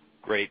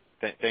 Great.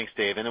 Thanks,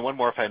 Dave. And then one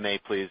more, if I may,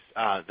 please.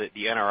 The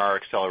NRR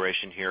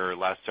acceleration here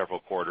last several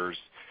quarters,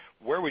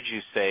 where would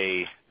you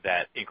say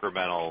that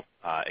incremental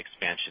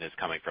expansion is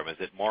coming from? Is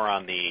it more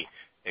on the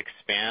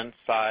expand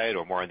side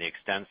or more on the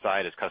extend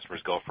side as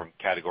customers go from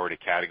category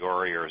to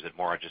category, or is it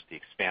more just the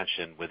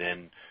expansion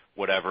within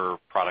whatever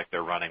product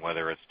they're running,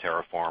 whether it's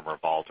Terraform or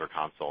Vault or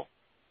Consul?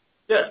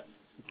 Yeah.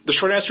 The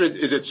short answer is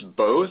it's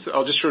both.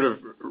 I'll just sort of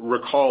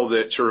recall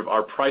that sort of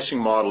our pricing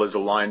model is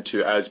aligned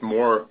to as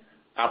more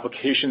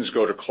applications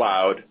go to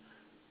cloud,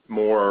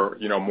 more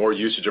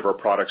usage of our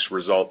products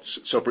results.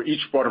 So for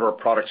each one of our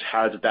products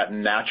has that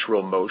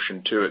natural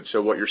motion to it.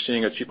 So what you're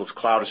seeing as people's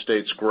cloud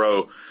estates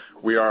grow,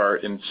 we are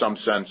in some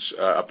sense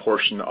a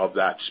portion of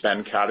that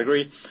spend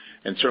category.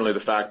 And certainly the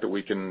fact that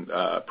we can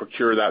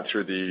procure that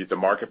through the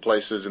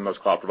marketplaces and those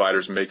cloud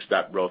providers makes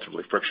that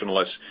relatively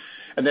frictionless.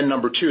 And then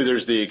number two,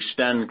 there's the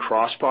extend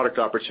cross-product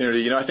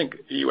opportunity. I think,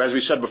 as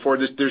we said before,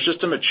 there's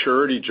just a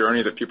maturity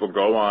journey that people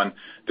go on.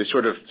 They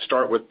sort of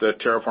start with the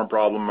Terraform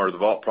problem or the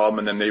Vault problem,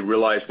 and then they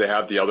realize they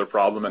have the other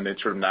problem, and they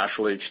sort of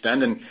naturally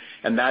extend.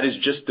 And that is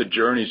just the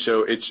journey.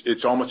 So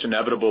it's almost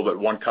inevitable that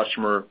one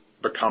customer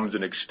becomes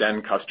an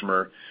extend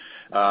customer.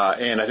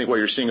 And I think what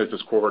you're seeing as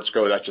those cohorts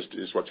go, that just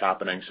is what's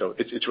happening. So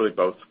it's really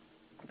both.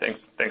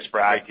 Thanks,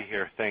 Brad. Great to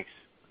hear. Thanks.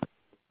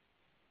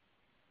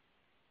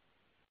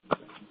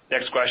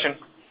 Next question.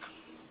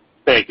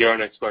 Thank you. Our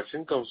next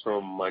question comes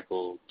from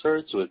Michael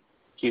Turits with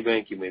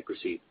KeyBanc. You may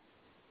proceed.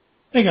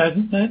 Hey, guys.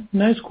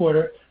 Nice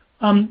quarter.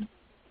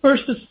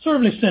 First, it's sort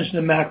of an extension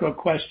of the macro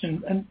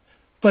question,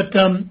 but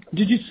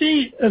did you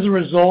see, as a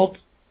result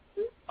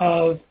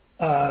of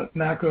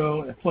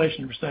macro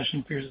inflation,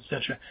 recession fears, et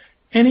cetera,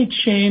 any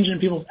change in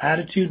people's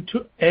attitude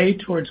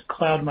towards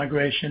cloud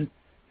migration,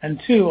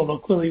 and two, although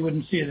clearly you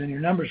wouldn't see it in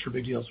your numbers for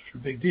big deals,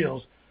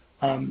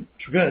 which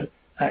are good,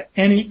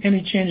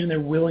 any change in their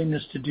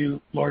willingness to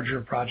do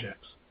larger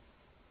projects?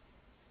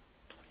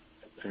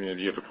 I mean,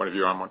 do you have a point of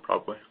view on one,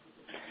 probably?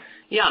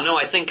 Yeah, no,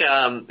 I think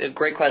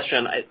great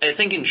question. I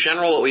think in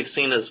general what we've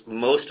seen is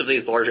most of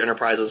these large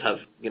enterprises have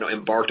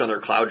embarked on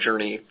their cloud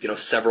journey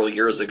several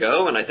years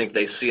ago, and I think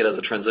they see it as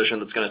a transition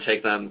that's going to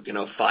take them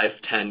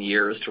 5-10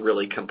 years to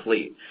really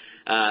complete.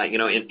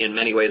 In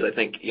many ways, I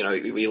think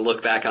we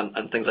look back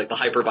on things like the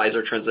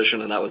hypervisor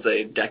transition, and that was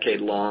a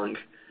decade-long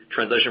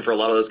transition for a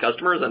lot of those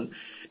customers, and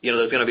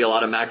there's going to be a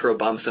lot of macro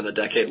bumps in a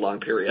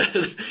decade-long period.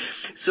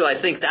 So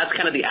I think that's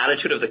kind of the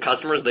attitude of the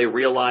customers. They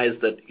realize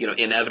that,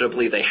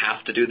 inevitably they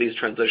have to do these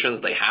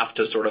transitions. They have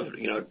to sort of,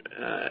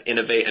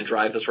 innovate and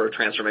drive the sort of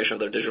transformation of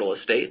their digital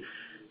estate.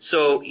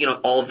 So,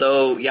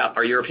 although,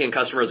 our European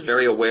customer is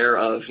very aware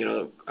of,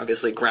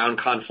 obviously ground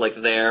conflict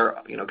there,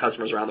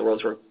 customers around the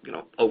world are,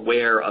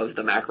 aware of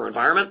the macro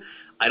environment,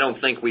 I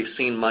don't think we've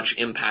seen much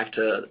impact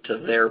to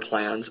their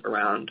plans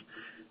around,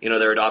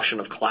 their adoption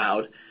of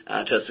cloud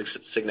to a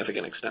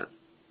significant extent.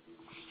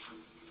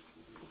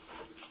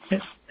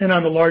 And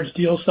on the large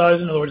deal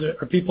size, in other words,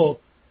 are people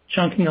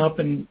chunking up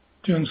and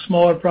doing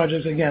smaller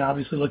projects? Again,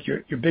 obviously, look,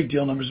 your big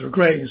deal numbers are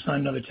great. You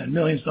signed another 10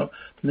 million. So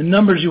from the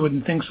numbers, you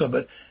wouldn't think so.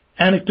 But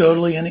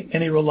anecdotally,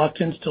 any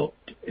reluctance to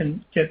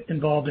get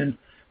involved in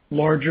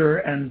larger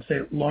and, say,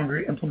 longer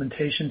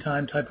implementation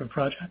time type of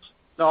projects?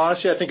 No,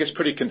 honestly, I think it's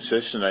pretty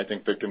consistent. I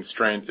think the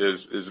constraint is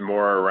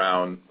more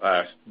around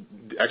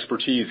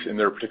expertise in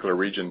their particular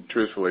region,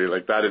 truthfully.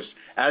 Like that is,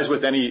 as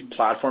with any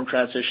platform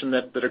transition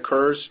that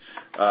occurs,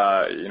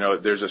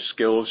 there's a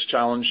skills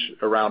challenge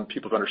around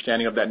people's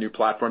understanding of that new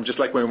platform. Just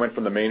like when we went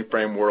from the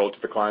mainframe world to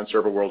the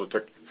client-server world, it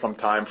took some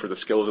time for the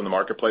skills in the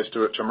marketplace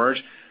to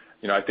emerge.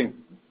 I think,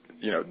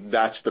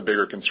 that's the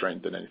bigger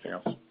constraint than anything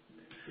else.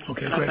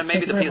 Okay, great. And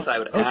maybe the piece I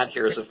would add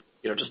here is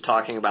just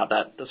talking about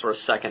the sort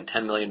of second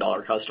 $10 million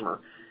customer.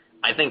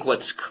 I think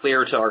what's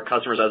clear to our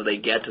customers as they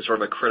get to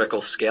sort of a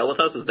critical scale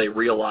with us is they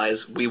realize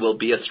we will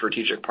be a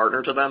strategic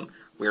partner to them.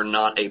 We are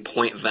not a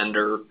point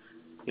vendor,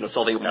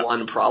 solving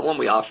one problem.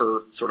 We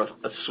offer sort of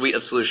a suite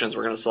of solutions.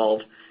 We're going to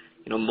solve,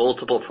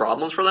 multiple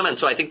problems for them. And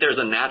so I think there's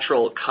a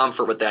natural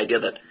comfort with the idea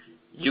that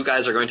you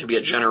guys are going to be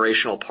a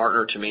generational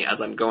partner to me as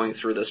I'm going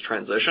through this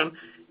transition,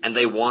 and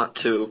they want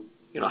to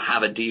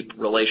have a deep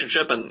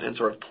relationship and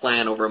sort of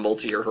plan over a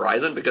multi-year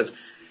horizon because,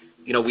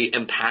 we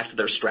impact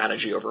their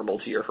strategy over a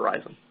multi-year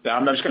horizon. Yeah,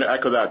 I'm just going to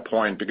echo that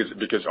point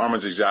because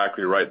Armon's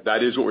exactly right.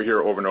 That is what we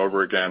hear over and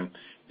over again.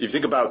 If you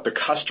think about the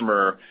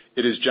customer,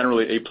 it is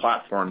generally a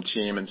platform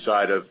team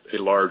inside of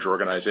a large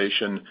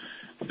organization.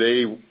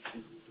 They,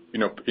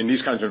 in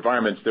these kinds of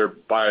environments, their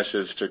bias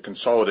is to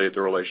consolidate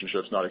their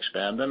relationships, not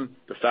expand them.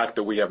 The fact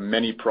that we have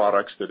many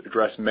products that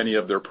address many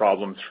of their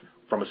problems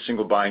from a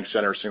single buying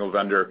center, single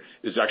vendor,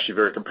 is actually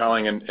very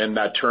compelling. And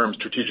that term,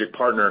 strategic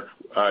partner,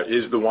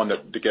 is the one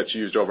that gets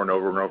used over and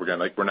over and over again.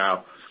 Like we're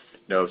now,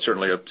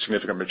 certainly a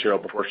significant material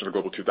proportion of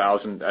the Global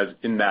 2000 as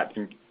in that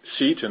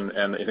seat,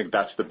 and I think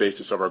that's the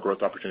basis of our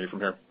growth opportunity from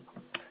here.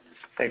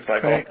 Thanks,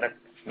 Michael. Great.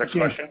 Next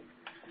question.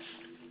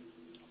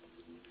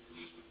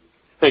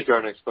 Thank you.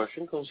 Our next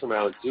question comes from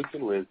Alex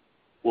Zukin with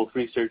Wolfe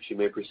Research. You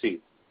may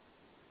proceed.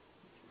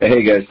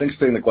 Hey, guys. Thanks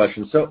for taking the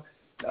question. So,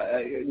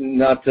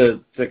 not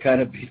to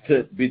kind of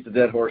beat the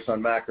dead horse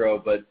on macro,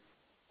 but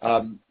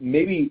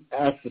maybe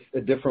ask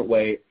a different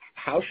way.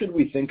 How should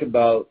we think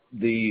about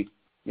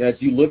as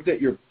you looked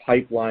at your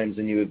pipelines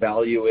and you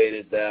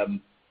evaluated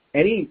them,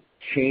 any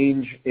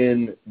change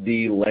in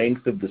the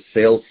length of the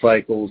sales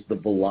cycles, the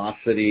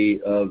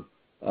velocity of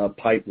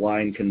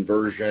pipeline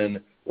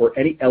conversion, or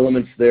any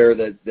elements there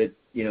that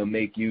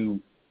make you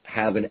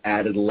have an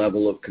added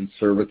level of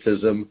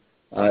conservatism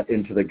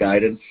into the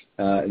guidance?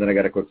 And then I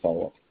got a quick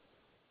follow-up.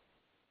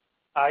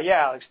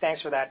 Yeah, Alex,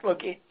 thanks for that.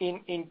 Look,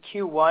 in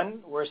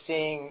Q1, we're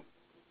seeing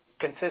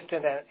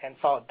consistent and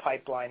solid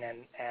pipeline,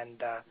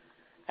 and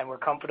we're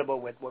comfortable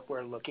with what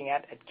we're looking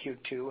at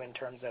Q2 in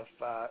terms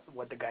of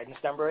what the guidance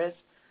number is.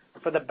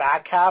 For the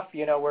back half,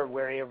 we're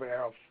very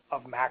aware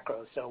of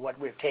macro. So what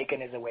we've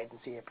taken is a wait and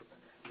see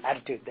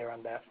attitude there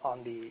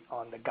on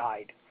the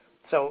guide.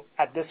 So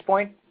at this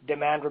point,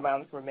 demand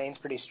remains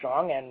pretty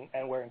strong,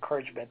 and we're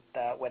encouraged with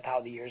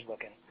how the year's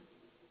looking.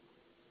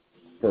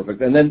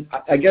 Perfect. And then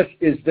I guess,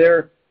 is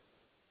there,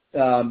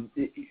 was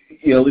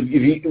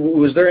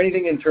there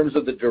anything in terms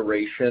of the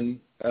duration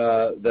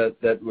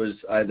that was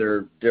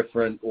either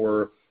different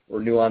or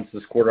nuanced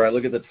this quarter? I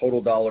look at the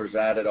total dollars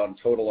added on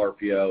total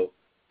RPO,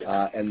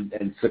 and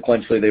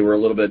sequentially they were a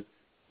little bit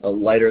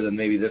lighter than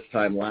maybe this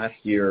time last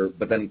year,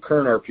 but then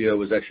current RPO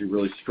was actually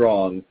really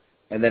strong.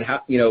 And then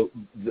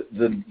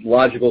the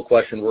logical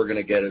question we're going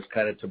to get is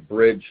kind of to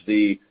bridge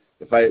the,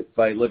 if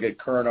I look at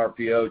current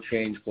RPO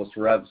change plus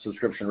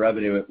subscription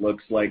revenue, it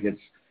looks like it's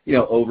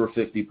over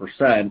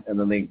 50%, and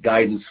then the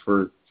guidance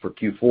for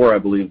Q4, I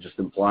believe, just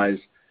implies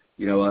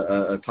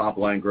a top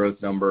line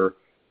growth number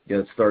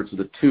that starts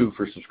with a 2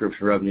 for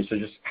subscription revenue. So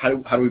just how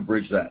do we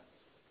bridge that?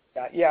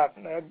 Yeah,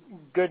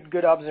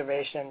 good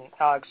observation,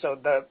 Alex. So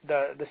the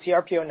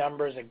CRPO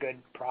number is a good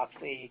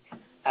proxy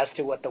as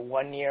to what the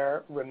 1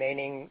 year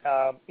remaining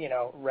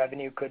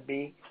revenue could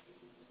be,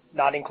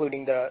 not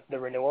including the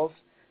renewals.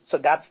 So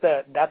that's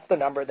the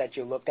number that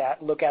you look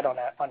at on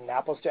an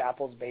apples to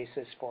apples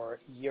basis for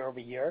year over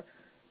year.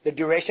 The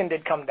duration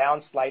did come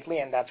down slightly,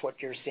 and that's what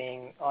you're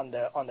seeing on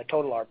the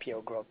total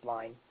RPO growth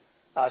line.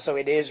 So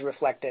it is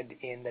reflected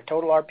in the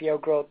total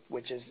RPO growth,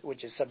 which is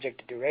subject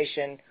to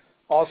duration.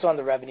 Also on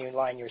the revenue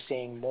line, you're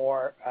seeing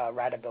more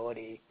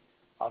ratability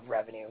of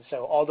revenue.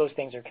 So all those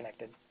things are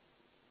connected.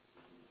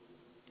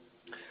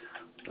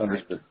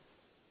 Understood.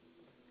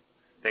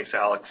 Thanks,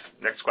 Alex.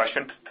 Next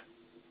question.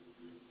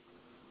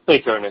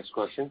 Thank you. Our next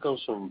question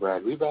comes from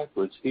Brad Reback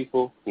with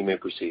Stifel. You may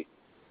proceed.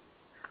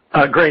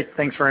 Great.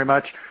 Thanks very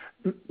much.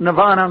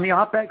 Navan, on the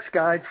OpEx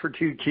guide for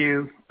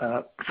 2Q,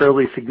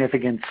 fairly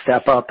significant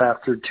step up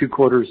after 2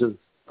 quarters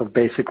of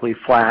basically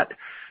flat.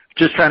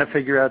 Just trying to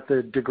figure out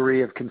the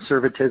degree of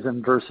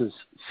conservatism versus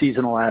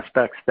seasonal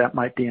aspects that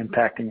might be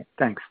impacting it.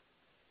 Thanks.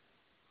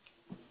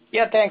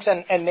 Yeah, thanks.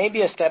 And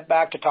maybe a step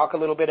back to talk a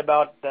little bit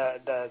about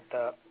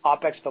the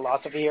OpEx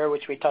philosophy here,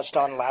 which we touched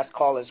on last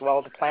call as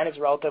well. The plan is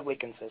relatively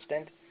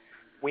consistent.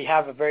 We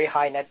have a very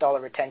high net dollar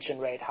retention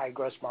rate, high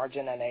gross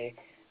margin, and a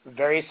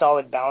very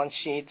solid balance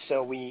sheet.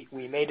 So we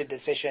made a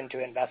decision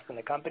to invest in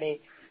the company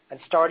and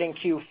starting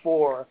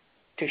Q4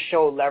 to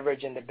show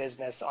leverage in the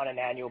business on an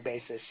annual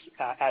basis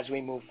as we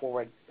move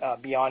forward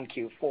beyond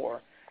Q4.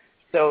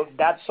 So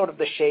that's sort of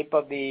the shape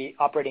of the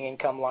operating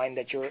income line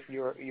that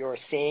you're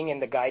seeing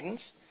in the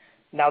guidance.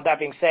 Now, that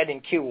being said,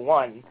 in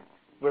Q1,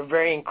 we're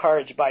very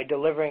encouraged by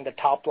delivering the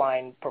top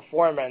line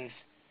performance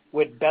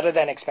with better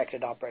than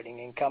expected operating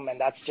income, and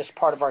that's just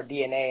part of our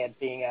DNA at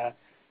being a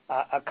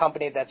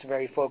company that's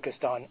very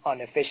focused on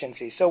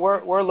efficiency. So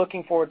we're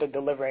looking forward to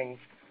delivering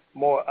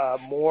more of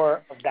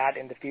that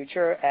in the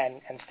future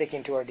and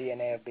sticking to our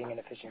DNA of being an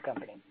efficient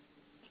company.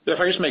 Yeah, if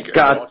I just make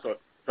also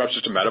perhaps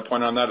just a meta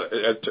point on that,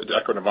 to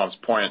echo Navan's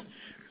point,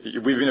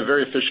 we've been a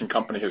very efficient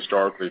company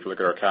historically if you look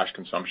at our cash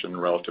consumption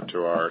relative to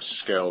our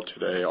scale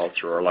today all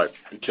through our life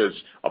because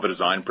of a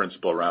design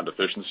principle around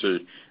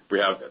efficiency. We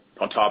have,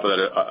 on top of that,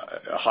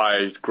 a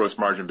high gross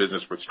margin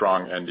business with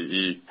strong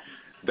NDE.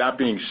 That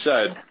being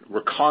said,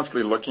 we're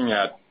constantly looking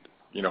at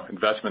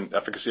investment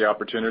efficacy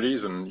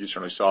opportunities, and you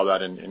certainly saw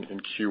that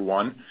in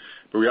Q1.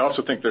 But we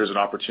also think there's an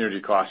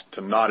opportunity cost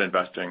to not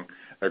investing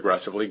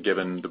aggressively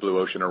given the blue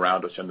ocean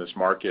around us in this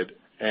market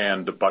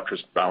and the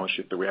buttressed balance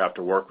sheet that we have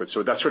to work with.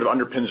 So that sort of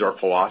underpins our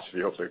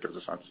philosophy. Hopefully it gives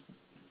a sense.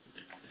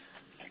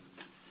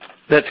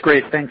 That's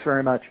great. Thanks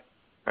very much.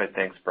 All right.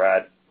 Thanks,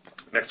 Brad.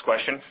 Next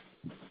question.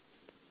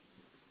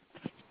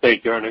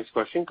 Thank you. Our next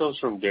question comes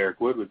from Derek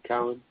Wood with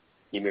Cowen.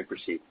 You may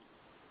proceed.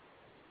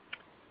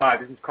 Hi,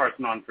 this is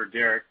Carson on for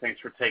Derek. Thanks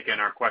for taking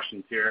our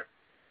questions here.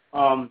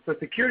 So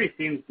security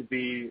seems to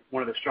be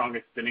one of the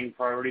strongest spending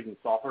priorities in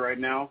software right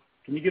now.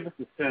 Can you give us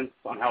a sense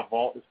on how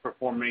Vault is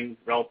performing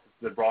relative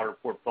to the broader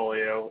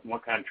portfolio and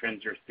what kind of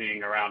trends you're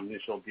seeing around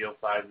initial deal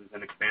sizes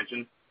and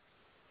expansion?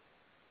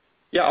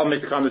 Yeah, I'll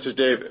make a comment. This is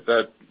Dave.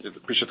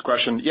 Appreciate the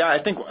question. Yeah,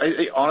 I think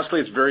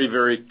honestly it's very,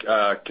 very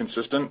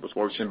consistent with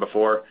what we've seen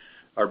before.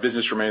 Our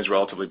business remains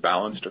relatively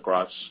balanced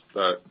across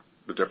the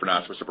different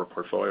aspects of our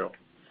portfolio.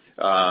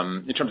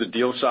 In terms of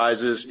deal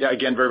sizes, yeah,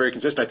 again, very, very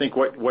consistent. I think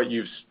what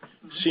you've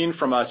seen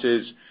from us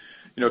is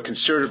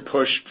concerted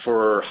push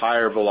for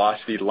higher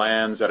velocity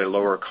lands at a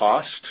lower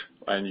cost,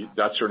 and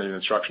that's certainly an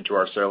instruction to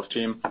our sales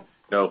team.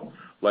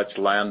 Let's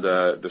land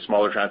the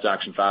smaller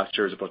transaction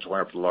faster as opposed to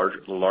going up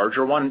the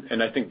larger one,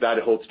 and I think that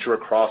holds true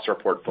across our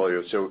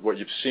portfolio. So what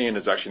you've seen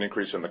is actually an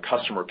increase in the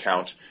customer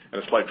count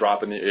and a slight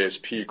drop in the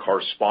ASP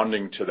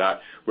corresponding to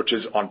that, which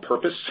is on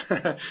purpose.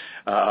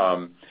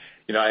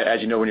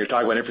 As you know, when you're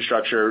talking about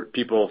infrastructure,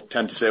 people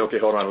tend to say, okay,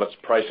 hold on, let's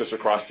price this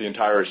across the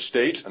entire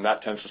estate, and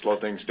that tends to slow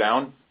things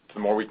down. the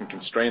more we can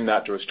constrain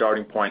that to a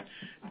starting point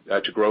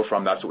to grow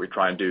from, that's what we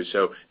try and do.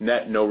 So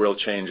net, no real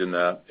change in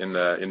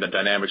the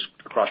dynamics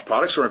across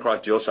products or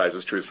across deal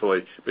sizes,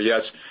 truthfully. But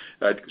yes,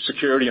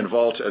 security and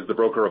Vault as the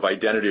broker of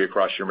identity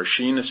across your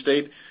machine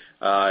estate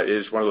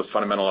is one of those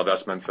fundamental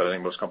investments that I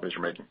think most companies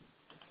are making.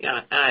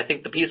 Yeah, and I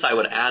think the piece I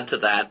would add to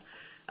that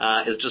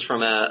is just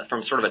from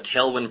sort of a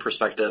tailwind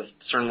perspective.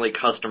 Certainly,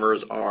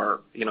 customers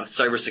are,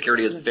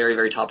 cybersecurity is very,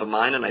 very top of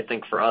mind, and I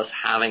think for us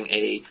having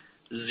a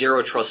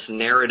zero trust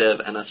narrative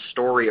and a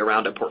story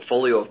around a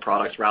portfolio of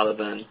products rather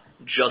than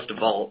just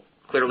Vault.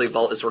 Clearly,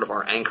 Vault is sort of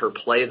our anchor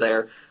play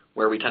there,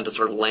 where we tend to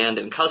sort of land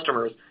in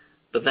customers,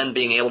 but then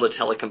being able to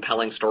tell a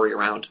compelling story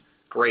around,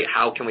 great,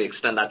 how can we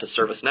extend that to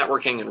service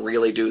networking and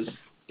really do,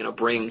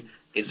 bring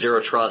a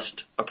zero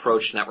trust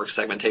approach to network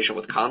segmentation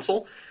with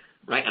Consul.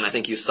 Right, and I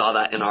think you saw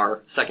that in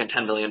our second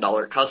 $10 million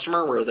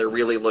customer where they're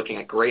really looking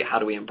at, great, how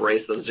do we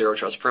embrace those zero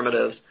trust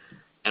primitives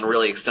and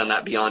really extend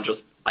that beyond just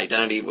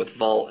identity with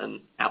Vault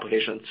and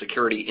application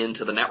security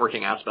into the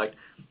networking aspect,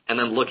 and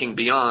then looking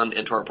beyond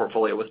into our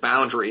portfolio with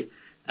Boundary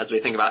as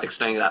we think about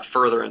extending that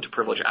further into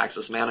privileged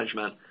access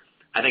management.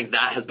 I think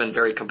that has been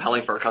very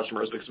compelling for our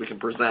customers because we can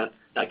present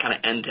that kind of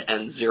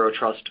end-to-end zero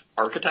trust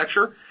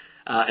architecture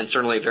and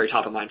certainly very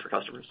top of mind for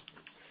customers.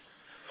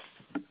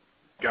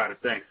 Got it.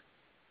 Thanks.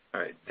 All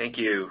right. Thank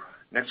you.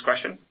 Next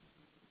question.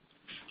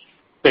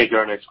 Thank you.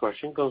 Our next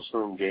question comes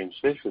from James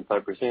Fish with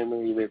Piper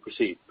Sandler. You may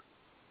proceed.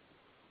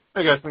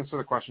 Hey, guys. Thanks for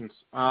the questions.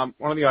 One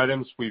of the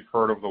items we've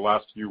heard over the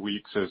last few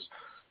weeks is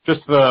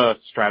just the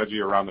strategy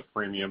around the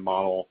freemium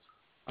model.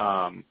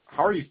 How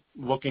are you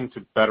looking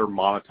to better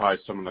monetize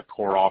some of the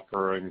core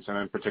offerings, and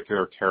in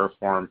particular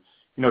Terraform?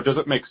 Does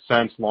it make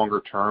sense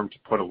longer term to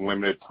put a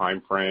limited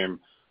time frame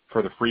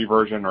for the free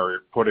version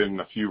or put in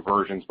a few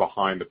versions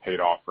behind the paid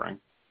offering?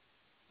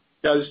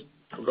 Yeah,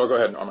 go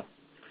ahead, Armon.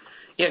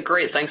 Yeah,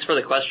 great. Thanks for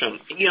the question.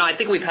 I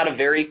think we've had a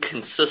very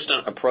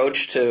consistent approach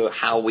to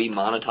how we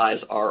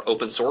monetize our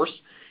open source,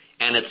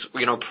 and it's,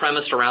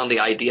 premised around the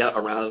idea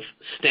around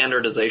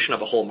standardization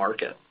of a whole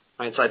market.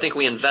 Right? So I think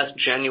we invest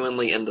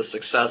genuinely in the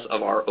success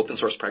of our open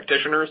source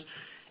practitioners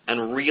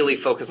and really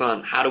focus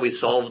on how do we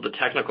solve the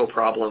technical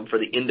problem for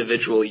the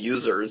individual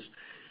users,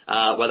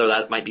 whether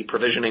that might be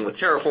provisioning with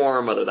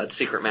Terraform, whether that's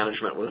secret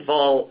management with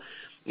Vault,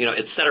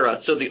 et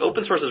cetera. So the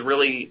open source is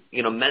really,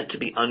 meant to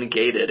be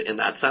ungated in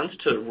that sense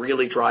to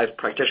really drive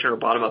practitioner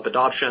bottom-up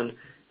adoption,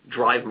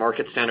 drive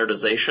market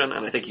standardization,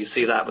 and I think you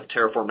see that with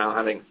Terraform now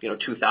having,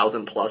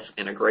 2,000 plus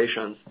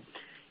integrations.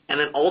 And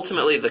then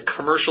ultimately the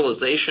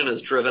commercialization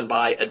is driven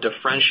by a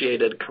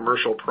differentiated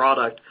commercial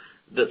product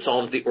that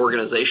solves the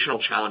organizational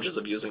challenges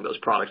of using those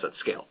products at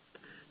scale.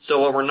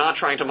 So what we're not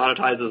trying to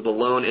monetize is the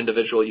lone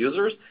individual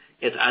users.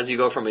 It's as you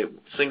go from a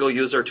single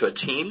user to a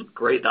team,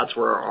 great, that's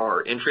where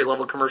our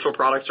entry-level commercial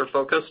products are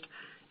focused.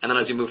 And then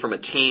as you move from a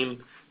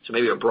team to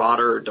maybe a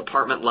broader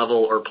department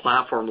level or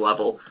platform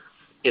level,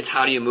 it's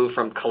how do you move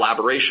from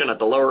collaboration at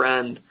the lower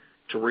end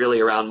to really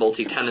around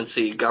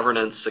multi-tenancy,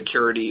 governance,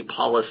 security,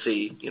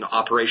 policy,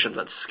 operations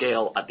at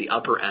scale at the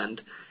upper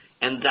end.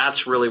 And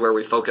that's really where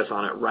we focus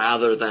on it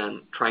rather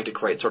than trying to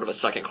create sort of a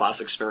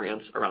second-class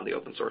experience around the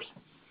open source.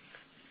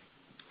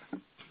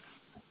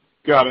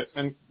 Got it.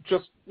 And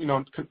just,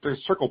 to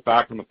circle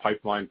back on the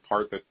pipeline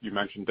part that you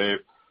mentioned, Dave,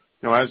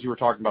 as you were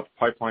talking about the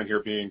pipeline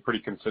here being pretty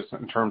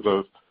consistent in terms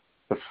of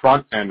the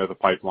front end of the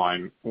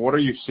pipeline, what are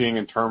you seeing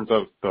in terms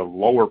of the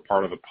lower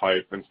part of the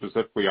pipe and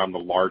specifically on the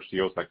large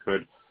deals that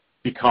could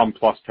become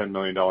plus $10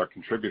 million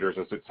contributors,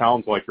 as it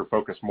sounds like you're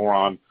focused more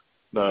on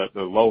the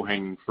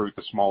low-hanging fruit,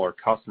 the smaller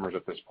customers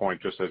at this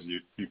point, just as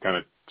you kind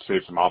of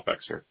save some OpEx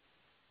here?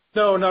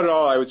 No, not at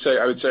all. I would say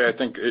I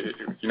think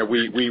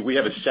we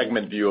have a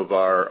segment view of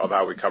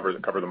how we cover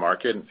the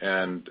market,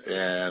 and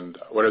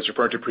what I was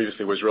referring to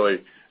previously was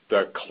really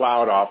the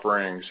cloud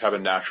offerings have a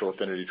natural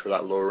affinity for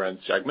that lower end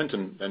segment,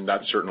 and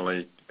that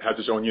certainly has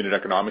its own unit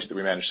economics that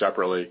we manage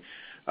separately.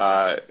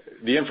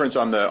 The inference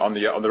on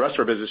the rest of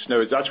our business,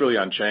 that's really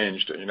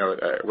unchanged.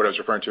 What I was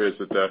referring to is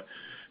that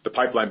the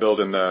pipeline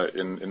build in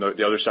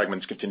the other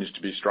segments continues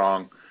to be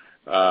strong.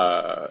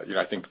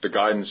 I think the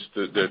guidance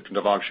that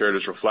Navam shared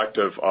is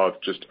reflective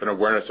of just an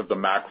awareness of the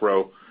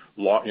macro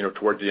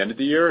towards the end of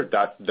the year,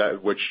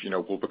 that which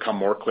will become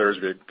more clear as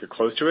we get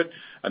close to it,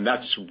 and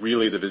that's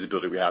really the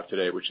visibility we have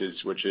today, which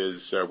is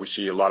we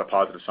see a lot of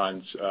positive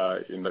signs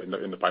in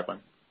the pipeline.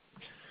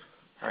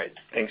 All right,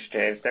 thanks,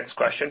 James. Next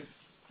question.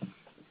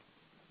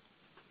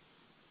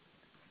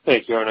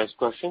 Thank you. Our next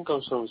question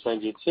comes from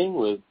Sanjit Singh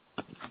with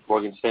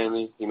Morgan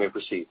Stanley. You may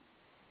proceed.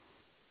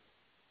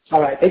 All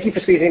right. Thank you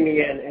for squeezing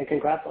me in, and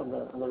congrats on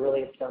the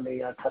really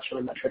outstanding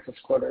customer metrics this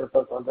quarter,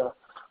 both on the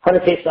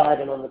 100K side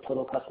and on the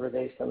total customer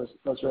base. That was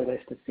really nice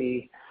to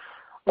see.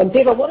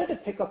 Dave, I wanted to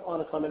pick up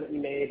on a comment that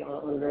you made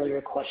on an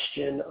earlier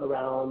question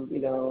around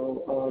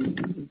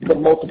the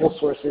multiple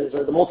sources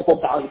or the multiple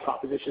value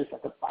propositions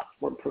that the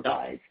platform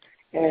provides.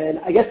 And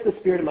I guess the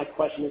spirit of my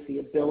question is the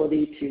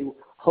ability to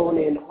hone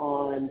in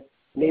on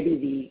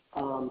maybe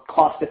the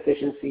cost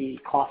efficiency,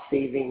 cost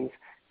savings,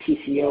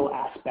 TCO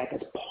aspect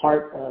as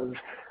part of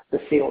the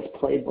sales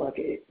playbook.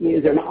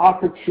 Is there an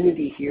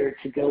opportunity here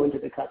to go into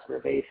the customer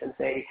base and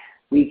say,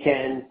 we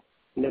can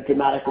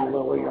dramatically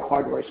lower your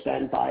hardware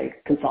spend by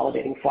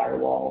consolidating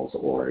firewalls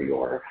or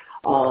your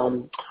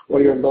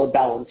load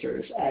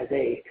balancers as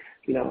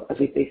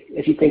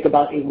you think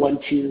about a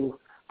 1-2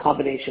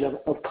 combination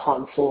of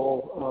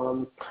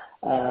console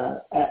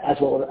as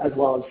well as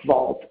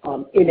Vault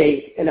in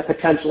a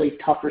potentially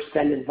tougher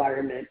spend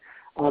environment.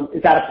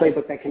 Is that a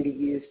playbook that can be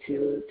used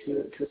to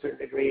a certain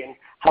degree, and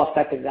how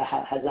effective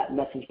has that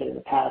message been in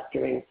the past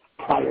during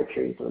prior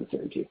periods of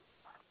uncertainty?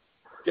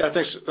 Yeah,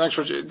 thanks,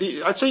 Roger.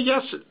 I'd say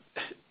yes.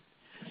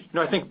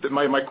 I think that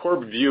my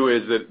core view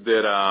is that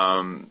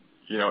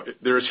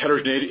there's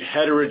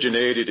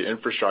heterogeneity to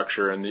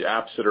infrastructure, and the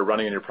apps that are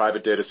running in your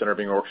private data center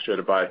being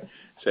orchestrated by,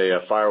 say, a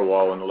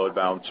firewall and a load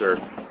balancer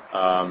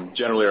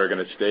generally are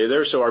going to stay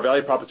there. So our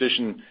value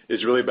proposition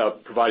is really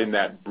about providing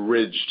that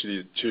bridge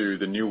to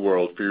the new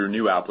world for your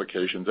new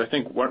applications. I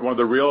think one of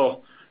the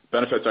real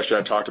benefits,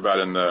 actually, I talked about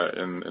in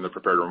the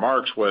prepared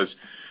remarks was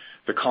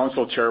the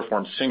console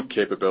Terraform sync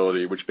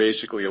capability, which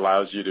basically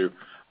allows you to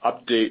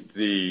update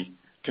the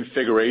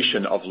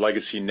configuration of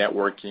legacy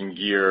networking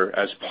gear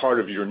as part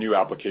of your new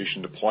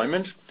application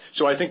deployment.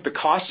 So I think the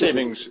cost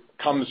savings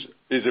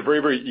is a very,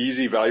 very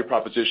easy value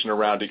proposition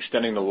around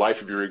extending the life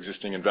of your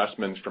existing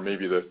investments from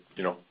maybe the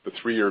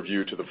 3-year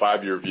view to the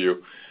 5-year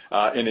view.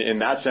 In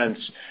that sense,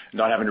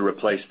 not having to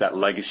replace that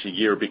legacy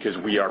gear because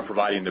we are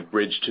providing the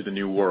bridge to the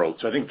new world.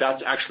 So I think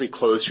that's actually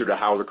closer to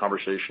how the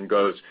conversation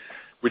goes.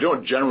 We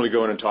don't generally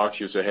go in and talk to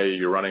you and say, hey,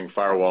 you're running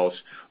firewalls,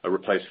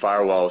 replace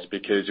firewalls,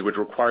 because it would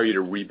require you to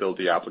rebuild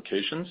the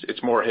applications.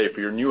 It's more, hey, for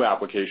your new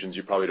applications,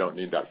 you probably don't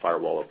need that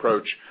firewall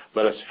approach.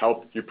 Let us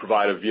help you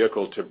provide a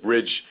vehicle to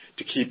bridge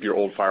to keep your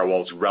old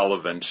firewalls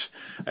relevant,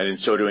 and in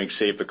so doing,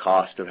 save the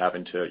cost of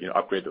having to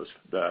upgrade those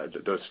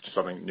to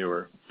something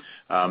newer.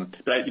 But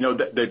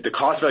the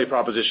cost value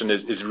proposition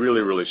is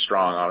really, really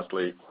strong,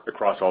 honestly,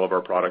 across all of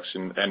our products,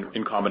 and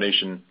in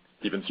combination,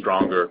 even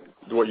stronger.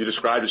 What you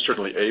described is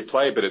certainly a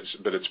play, but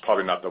it's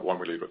probably not the one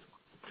we lead with.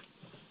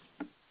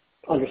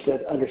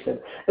 Understood.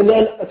 And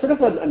then sort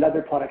of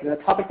another product, and a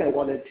topic that I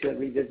wanted to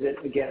revisit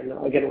again,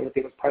 what I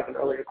think was part of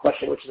an earlier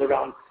question, which is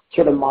around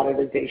sort of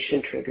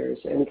monetization triggers.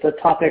 And it's a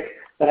topic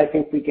that I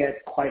think we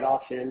get quite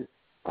often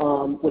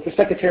with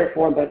respect to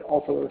Terraform, but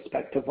also with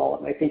respect to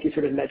Vault. And I think you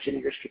sort of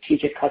mentioned your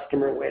strategic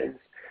customer wins.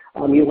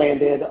 You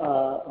landed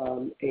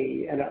an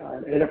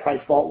enterprise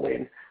Vault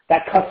win.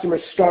 That customer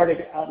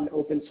started out in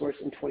open source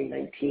in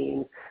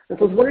 2019. And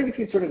so I was wondering if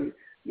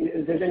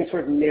if there's any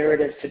sort of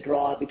narrative to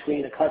draw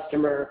between a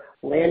customer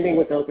landing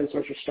with open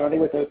source or starting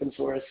with open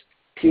source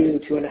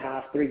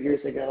 2.5, 3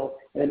 years ago,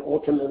 and then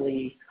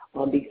ultimately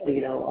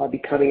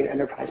becoming an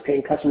enterprise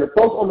paying customer,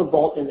 both on the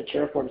Vault and the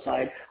Terraform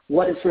side.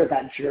 What is sort of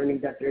that journey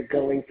that they're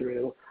going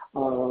through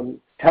to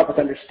help us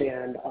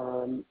understand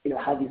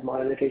how these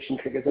monetization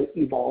triggers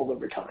evolve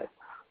over time?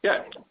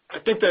 Yeah, I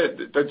think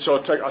so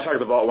I'll talk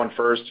the Vault one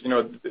first.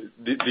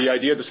 The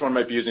idea that someone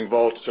might be using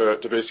Vault to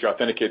basically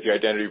authenticate the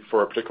identity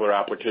for a particular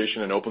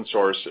application in open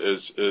source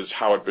is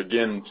how it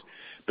begins.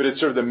 But it's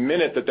sort of the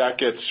minute that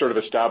gets sort of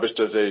established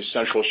as a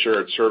central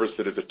shared service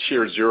that is a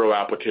tier 0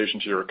 application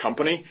to your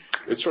company,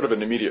 it's sort of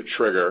an immediate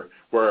trigger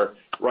where,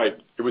 right,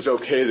 it was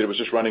okay that it was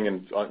just running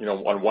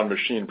on one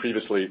machine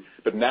previously,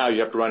 but now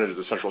you have to run it as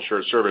a central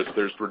shared service.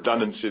 There's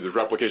redundancy, there's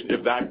replication.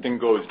 If that thing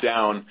goes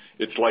down,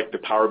 it's like the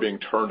power being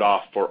turned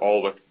off for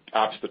all the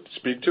apps that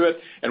speak to it.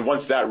 And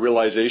once that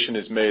realization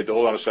is made,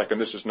 hold on a second,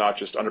 this is not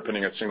just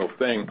underpinning a single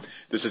thing.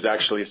 This is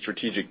actually a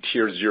strategic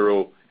tier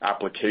 0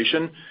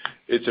 application.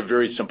 It's a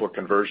very simple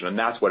conversion, and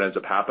that's what ends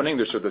up happening.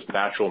 There's sort of this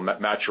natural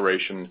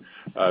maturation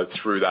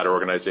through that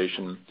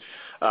organization,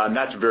 and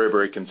that's very,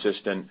 very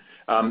consistent.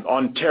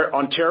 On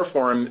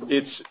Terraform,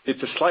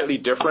 it's a slightly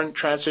different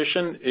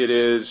transition. It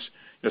is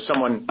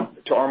someone,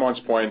 to Armon's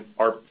point,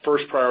 our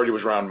first priority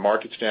was around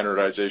market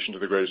standardization to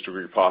the greatest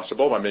degree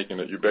possible by making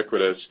it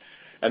ubiquitous.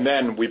 And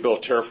then we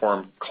built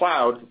Terraform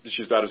Cloud, let's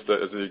use that as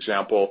the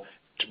example,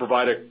 to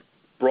provide a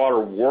broader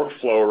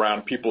workflow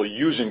around people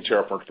using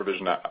Terraform to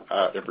provision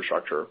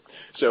infrastructure.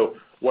 So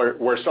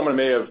where someone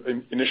may have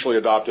initially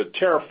adopted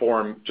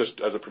Terraform just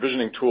as a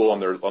provisioning tool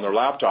on their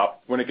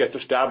laptop, when it gets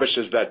established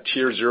as that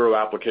tier 0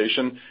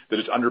 application that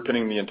is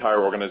underpinning the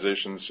entire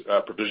organization's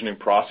provisioning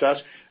process,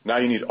 now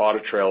you need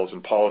audit trails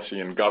and policy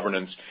and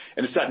governance.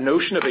 And it's that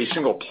notion of a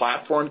single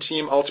platform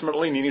team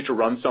ultimately needing to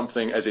run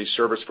something as a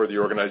service for the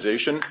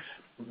organization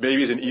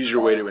maybe is an easier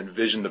way to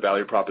envision the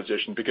value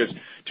proposition, because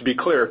to be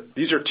clear,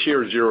 these are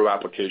tier 0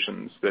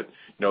 applications that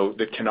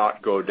that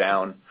cannot go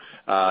down,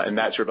 and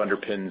that sort of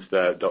underpins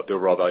the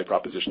overall value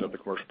proposition of the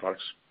commercial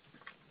products.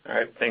 All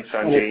right, thanks,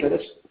 Sanjay.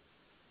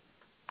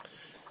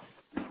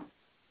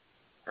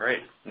 All right,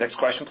 next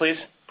question, please.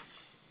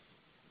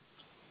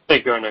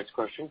 Thank you. Our next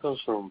question comes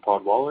from Paul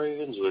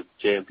Walravens with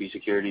JMP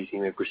Securities.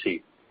 You may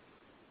proceed.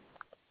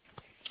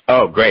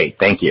 Oh, great.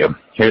 Thank you.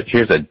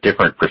 Here's a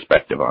different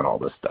perspective on all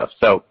this stuff.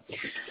 So,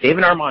 Dave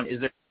and Armon,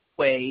 is there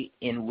a way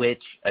in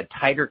which a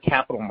tighter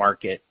capital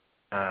market,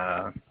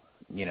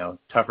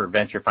 tougher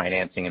venture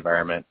financing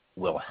environment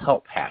will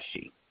help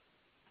Hashi?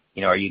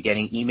 Are you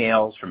getting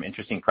emails from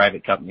interesting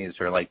private companies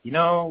who are like,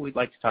 we'd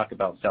like to talk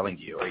about selling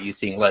to you? Are you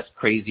seeing less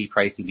crazy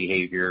pricing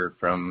behavior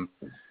from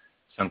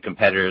some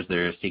competitors that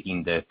are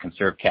seeking to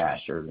conserve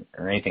cash or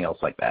anything else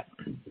like that?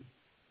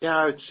 Yeah,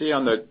 I would say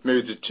on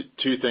maybe the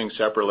two things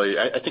separately.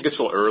 I think it's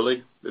still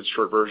early. It's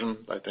short version.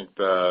 I think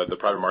the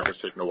private market's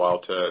taken a while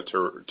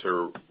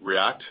to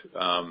react.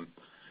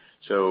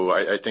 So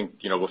I think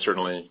we'll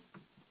certainly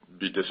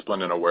be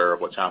disciplined and aware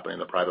of what's happening in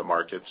the private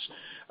markets.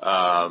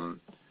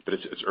 But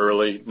it's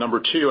early.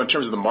 Number two, in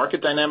terms of the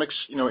market dynamics,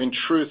 in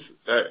truth,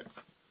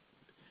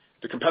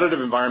 the competitive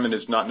environment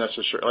is not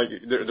necessarily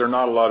there are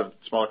not a lot of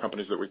smaller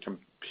companies that we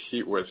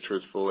compete with.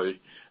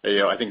 Truthfully,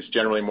 I think it's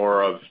generally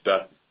more of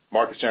the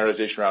market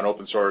standardization around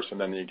open source,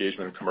 and then the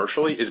engagement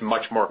commercially is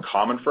much more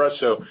common for us.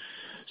 So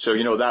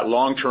that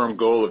long-term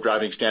goal of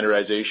driving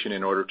standardization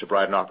in order to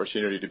provide an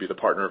opportunity to be the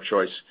partner of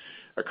choice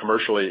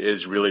commercially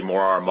is really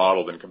more our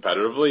model than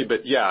competitively.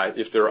 But yeah,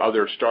 if there are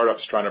other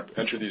startups trying to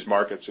enter these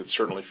markets, it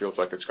certainly feels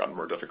like it's gotten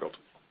more difficult.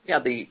 Yeah,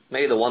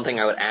 maybe the one thing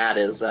I would add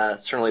is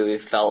certainly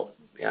we've felt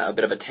a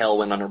bit of a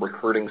tailwind on the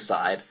recruiting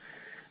side,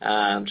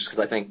 just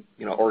because I think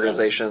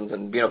organizations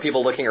and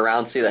people looking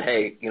around see that,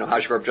 hey,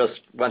 HashiCorp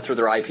just went through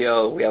their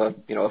IPO. We have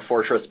a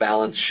fortress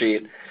balance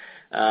sheet.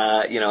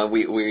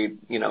 We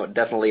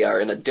definitely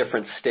are in a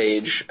different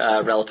stage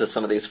relative to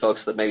some of these folks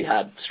that maybe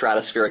had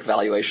stratospheric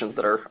valuations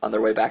that are on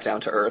their way back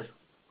down to earth.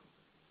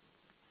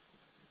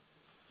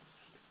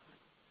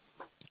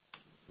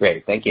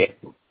 Great, thank you.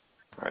 All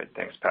right,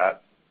 thanks,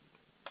 Pat.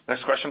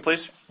 Next question, please.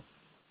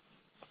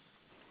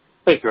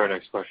 Thank you. Our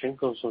next question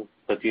comes from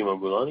Fatima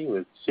Boolani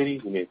with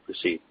Citi. You may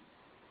proceed.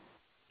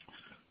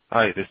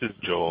 Hi, this is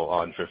Joel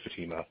on for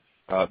Fatima.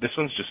 This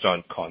one's just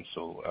on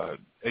Consul.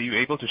 Are you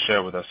able to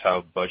share with us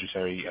how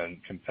budgetary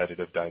and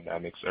competitive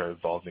dynamics are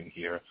evolving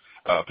here,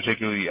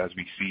 particularly as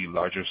we see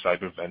larger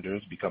cyber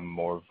vendors become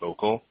more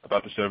vocal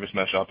about the service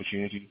mesh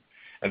opportunity?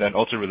 And then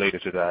also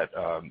related to that,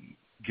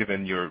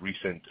 given your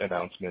recent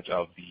announcement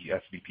of the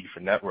SVP for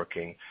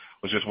networking,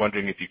 was just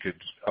wondering if you could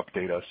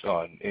update us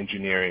on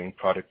engineering,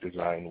 product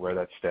design, where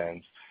that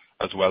stands,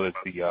 as well as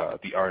the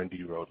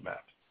R&D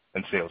roadmap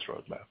and sales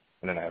roadmap.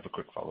 And then I have a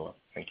quick follow-up.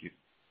 Thank you.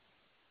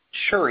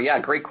 Sure. Yeah,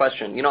 great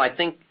question. I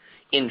think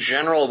in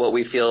general what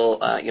we feel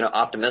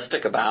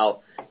optimistic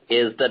about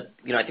is that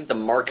I think the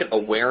market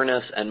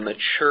awareness and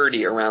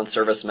maturity around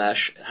service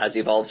mesh has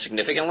evolved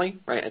significantly,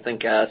 right? I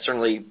think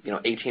certainly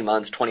 18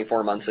 months,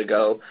 24 months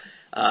ago,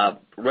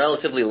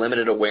 relatively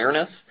limited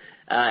awareness,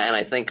 and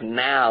I think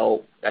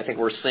now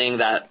we're seeing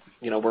that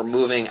we're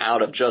moving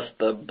out of just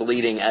the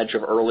bleeding edge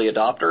of early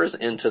adopters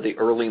into the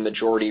early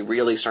majority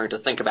really starting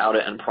to think about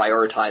it and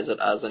prioritize it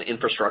as an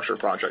infrastructure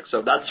project.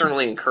 So that's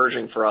certainly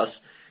encouraging for us,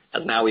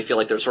 as now we feel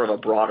like there's sort of a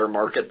broader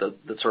market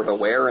that's sort of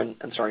aware and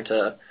starting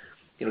to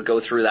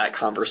go through that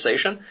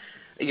conversation.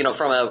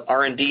 From a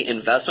R&D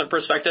investment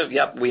perspective,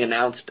 yep, we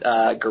announced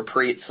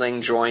Gurpreet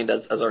Singh joined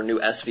as our new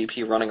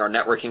SVP running our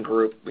networking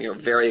group. We are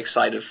very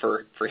excited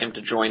for him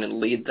to join and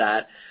lead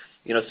that.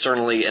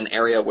 Certainly an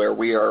area where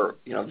we are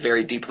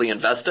very deeply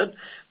invested,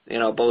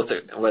 both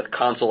with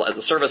Consul as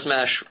a service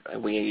mesh.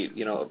 We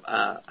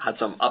had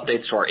some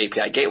updates to our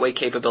API gateway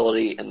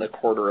capability in the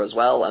quarter as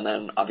well, and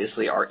then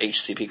obviously our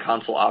HCP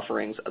Consul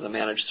offerings as a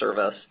managed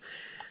service.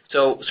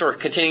 So sort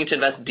of continuing to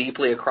invest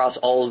deeply across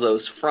all of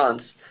those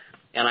fronts.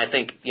 And I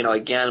think,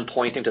 again,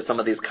 pointing to some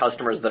of these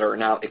customers that are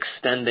now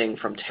extending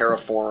from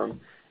Terraform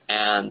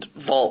and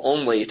Vault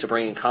only to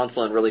bringing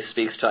Consul in really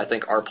speaks to, I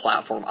think, our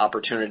platform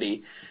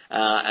opportunity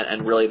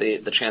and really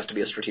the chance to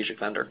be a strategic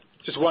vendor.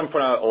 Just one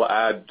point I'll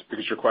add,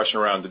 because your question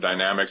around the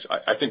dynamics,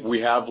 I think we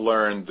have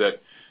learned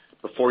that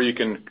before you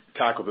can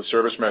tackle the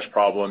service mesh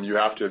problem, you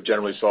have to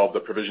generally solve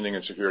the provisioning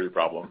and security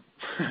problem,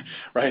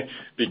 right?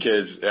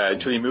 Because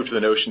until you move to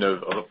the notion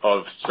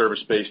of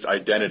service-based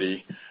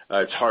identity,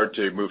 it's hard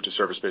to move to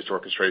service-based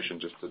orchestration,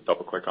 just to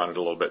double-click on it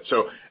a little bit.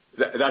 So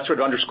that's what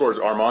underscores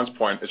Armand's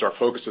point, is our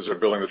focuses are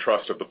building the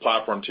trust of the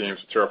platform teams,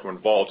 Terraform and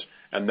Vault,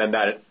 and then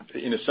that,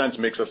 in a sense,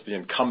 makes us the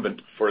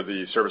incumbent for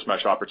the service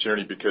mesh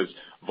opportunity because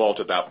Vault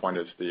at that point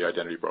is the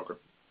identity broker.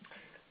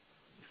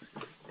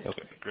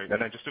 Okay, great.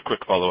 And then just a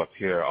quick follow-up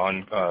here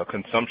on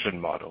consumption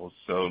models.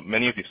 So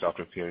many of these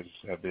software peers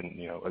have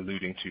been,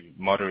 alluding to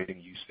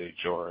moderating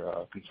usage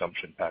or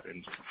consumption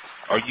patterns.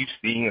 Are you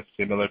seeing a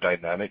similar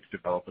dynamic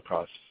develop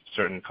across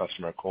certain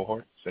customer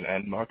cohorts and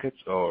end markets?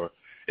 Or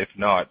if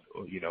not,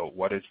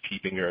 what is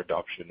keeping your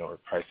adoption or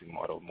pricing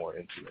model more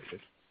insulated?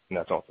 And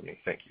that's all for me.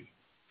 Thank you.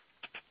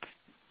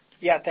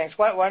 Yeah, thanks.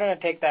 Why don't I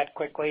take that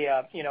quickly?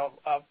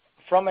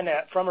 From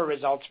a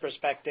results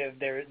perspective,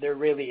 there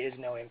really is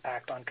no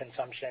impact on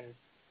consumption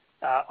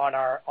on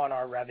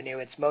our revenue.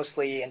 It's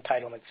mostly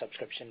entitlement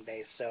subscription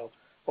based. So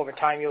over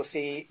time you'll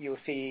see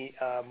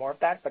more of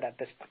that, but at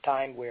this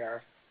time we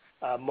are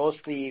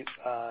mostly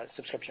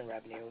subscription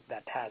revenue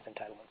that has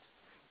entitlements.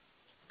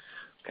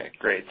 Okay,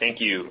 great.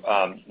 Thank you.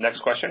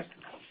 Next question.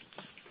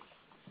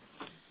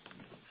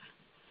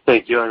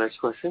 Thank you. Our next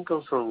question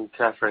comes from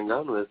Kash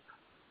Rangan with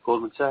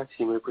Goldman Sachs.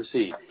 You may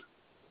proceed.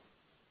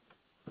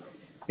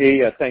 Hey,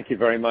 thank you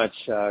very much.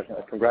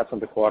 Congrats on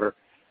the quarter.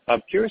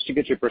 I'm curious to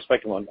get your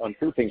perspective on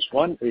two things.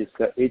 One is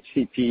the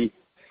HCP.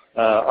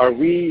 Are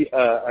we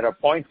at a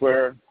point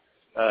where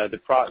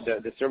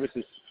the service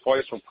is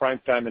poised for prime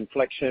time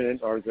inflection,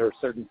 or are there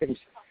certain things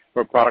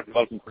from a product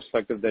development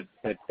perspective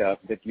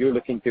that you're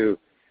looking to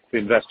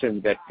invest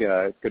in that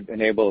could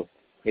enable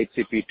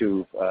HCP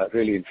to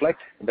really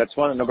inflect? That's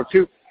one. And number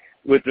two,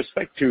 with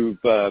respect to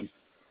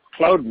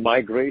cloud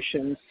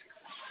migrations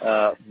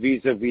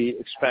vis-a-vis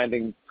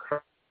expanding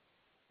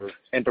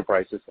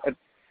enterprises,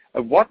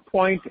 at what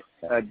point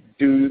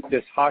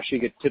does Hashi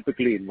get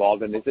typically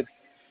involved in? Is it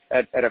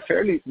at a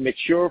fairly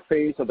mature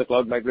phase of the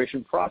cloud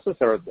migration process,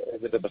 or is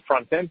it at the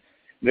front end?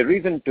 The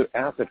reason to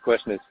ask that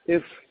question is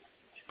if,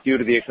 due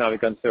to the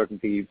economic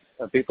uncertainty,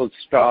 people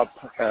stop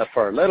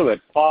for a little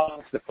bit,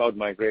 pause the cloud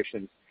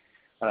migrations,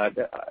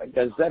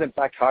 does that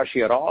impact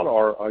Hashi at all,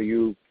 or are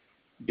you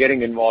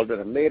getting involved at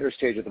a later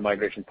stage of the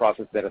migration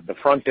process that at the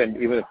front end,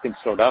 even if things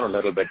slow down a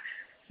little bit,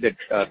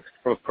 that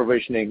from a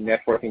provisioning,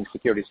 networking,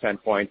 security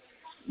standpoint,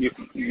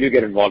 you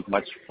get involved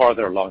much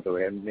farther along the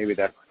way, and maybe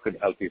that could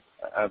help you.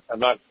 I'm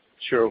not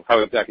sure how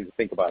exactly to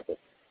think about this.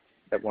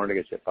 I wanted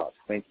to get your thoughts.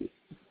 Thank you.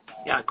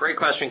 Yeah, great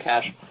question,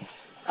 Kash.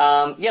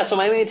 So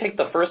maybe take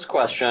the first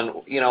question.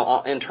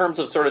 In terms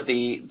of sort of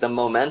the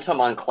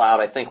momentum on cloud,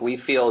 I think we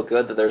feel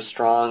good that there's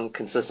strong,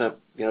 consistent,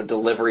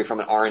 delivery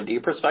from an R&D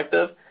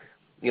perspective.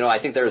 I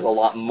think there's a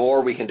lot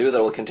more we can do that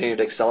will continue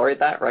to accelerate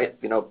that, right?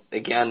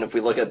 Again, if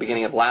we look at the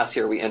beginning of last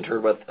year, we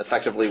entered with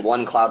effectively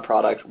one cloud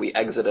product. We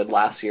exited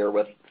last year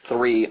with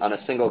 3 on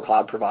a single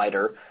cloud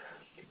provider.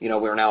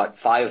 We're now at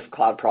 5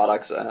 cloud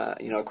products,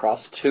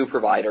 across 2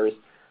 providers.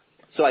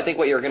 So I think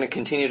what you're going to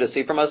continue to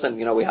see from us, and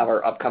we have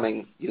our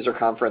upcoming user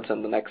conference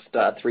in the next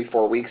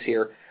 3-4 weeks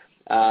here,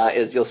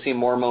 is you'll see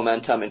more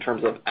momentum in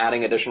terms of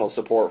adding additional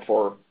support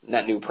for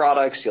net new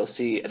products. You'll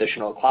see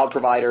additional cloud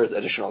providers,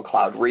 additional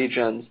cloud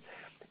regions.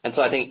 And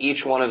so I think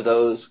each one of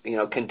those,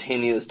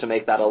 continues to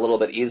make that a little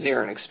bit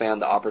easier and expand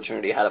the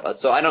opportunity ahead of us.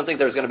 So I don't think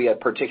there's going to be a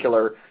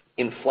particular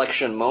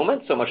inflection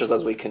moment so much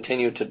as we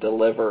continue to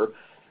deliver,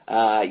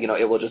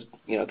 it will just,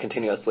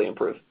 continuously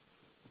improve.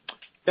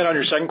 And on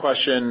your second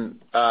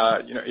question,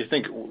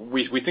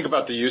 we think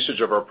about the usage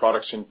of our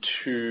products in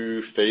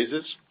 2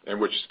 phases, in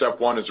which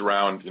step 1 is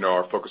around,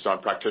 our focus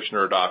on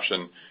practitioner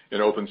adoption in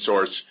open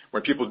source.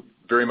 When people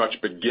very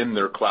much begin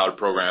their cloud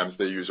programs,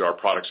 they use our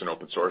products in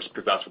open source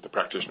because that's what the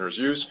practitioners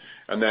use.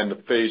 And then the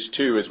phase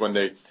 2 is when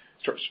they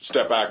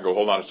step back and go,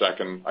 hold on a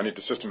second, I need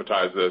to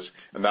systematize this,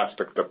 and that's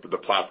the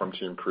platform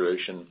team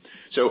creation.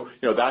 So,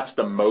 that's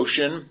the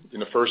motion. In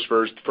the first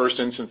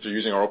instance, they're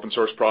using our open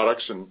source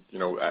products, and,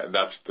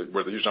 that's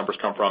where the user numbers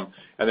come from.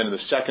 And then in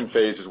the second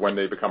phase is when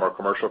they become our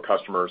commercial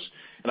customers.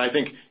 And I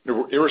think,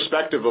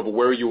 irrespective of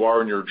where you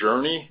are in your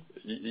journey,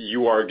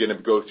 you are going to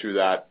go through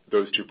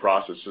those 2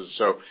 processes.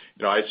 So,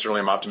 I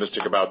certainly am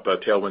optimistic about the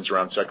tailwinds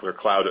around secular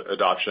cloud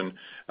adoption,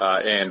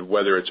 and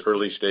whether it's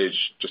early stage,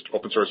 just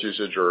open source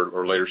usage,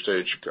 or later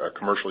stage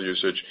commercial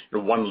usage,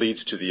 one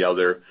leads to the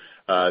other.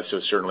 So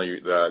certainly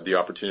the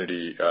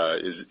opportunity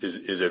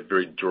is a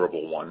very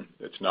durable one.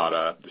 It's not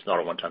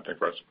a one-time thing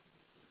for us.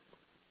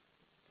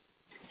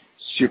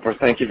 Super.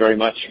 Thank you very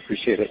much.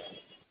 Appreciate it.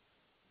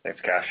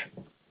 Thanks,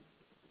 Kash.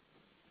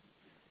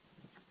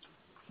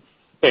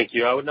 Thank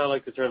you. I would now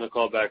like to turn the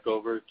call back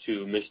over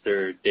to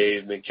Mr.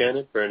 Dave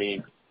McJannet for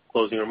any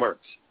closing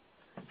remarks.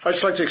 I'd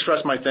just like to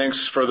express my thanks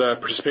for the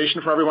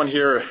participation for everyone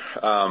here.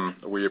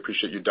 We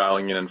appreciate you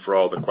dialing in and for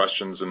all the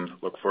questions, and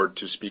look forward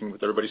to speaking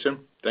with everybody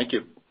soon. Thank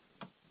you.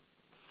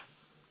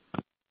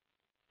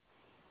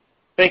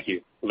 Thank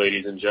you.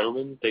 Ladies and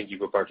gentlemen, thank you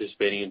for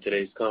participating in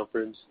today's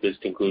conference. This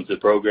concludes the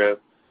program.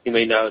 You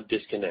may now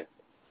disconnect.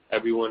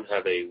 Everyone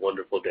have a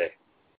wonderful day.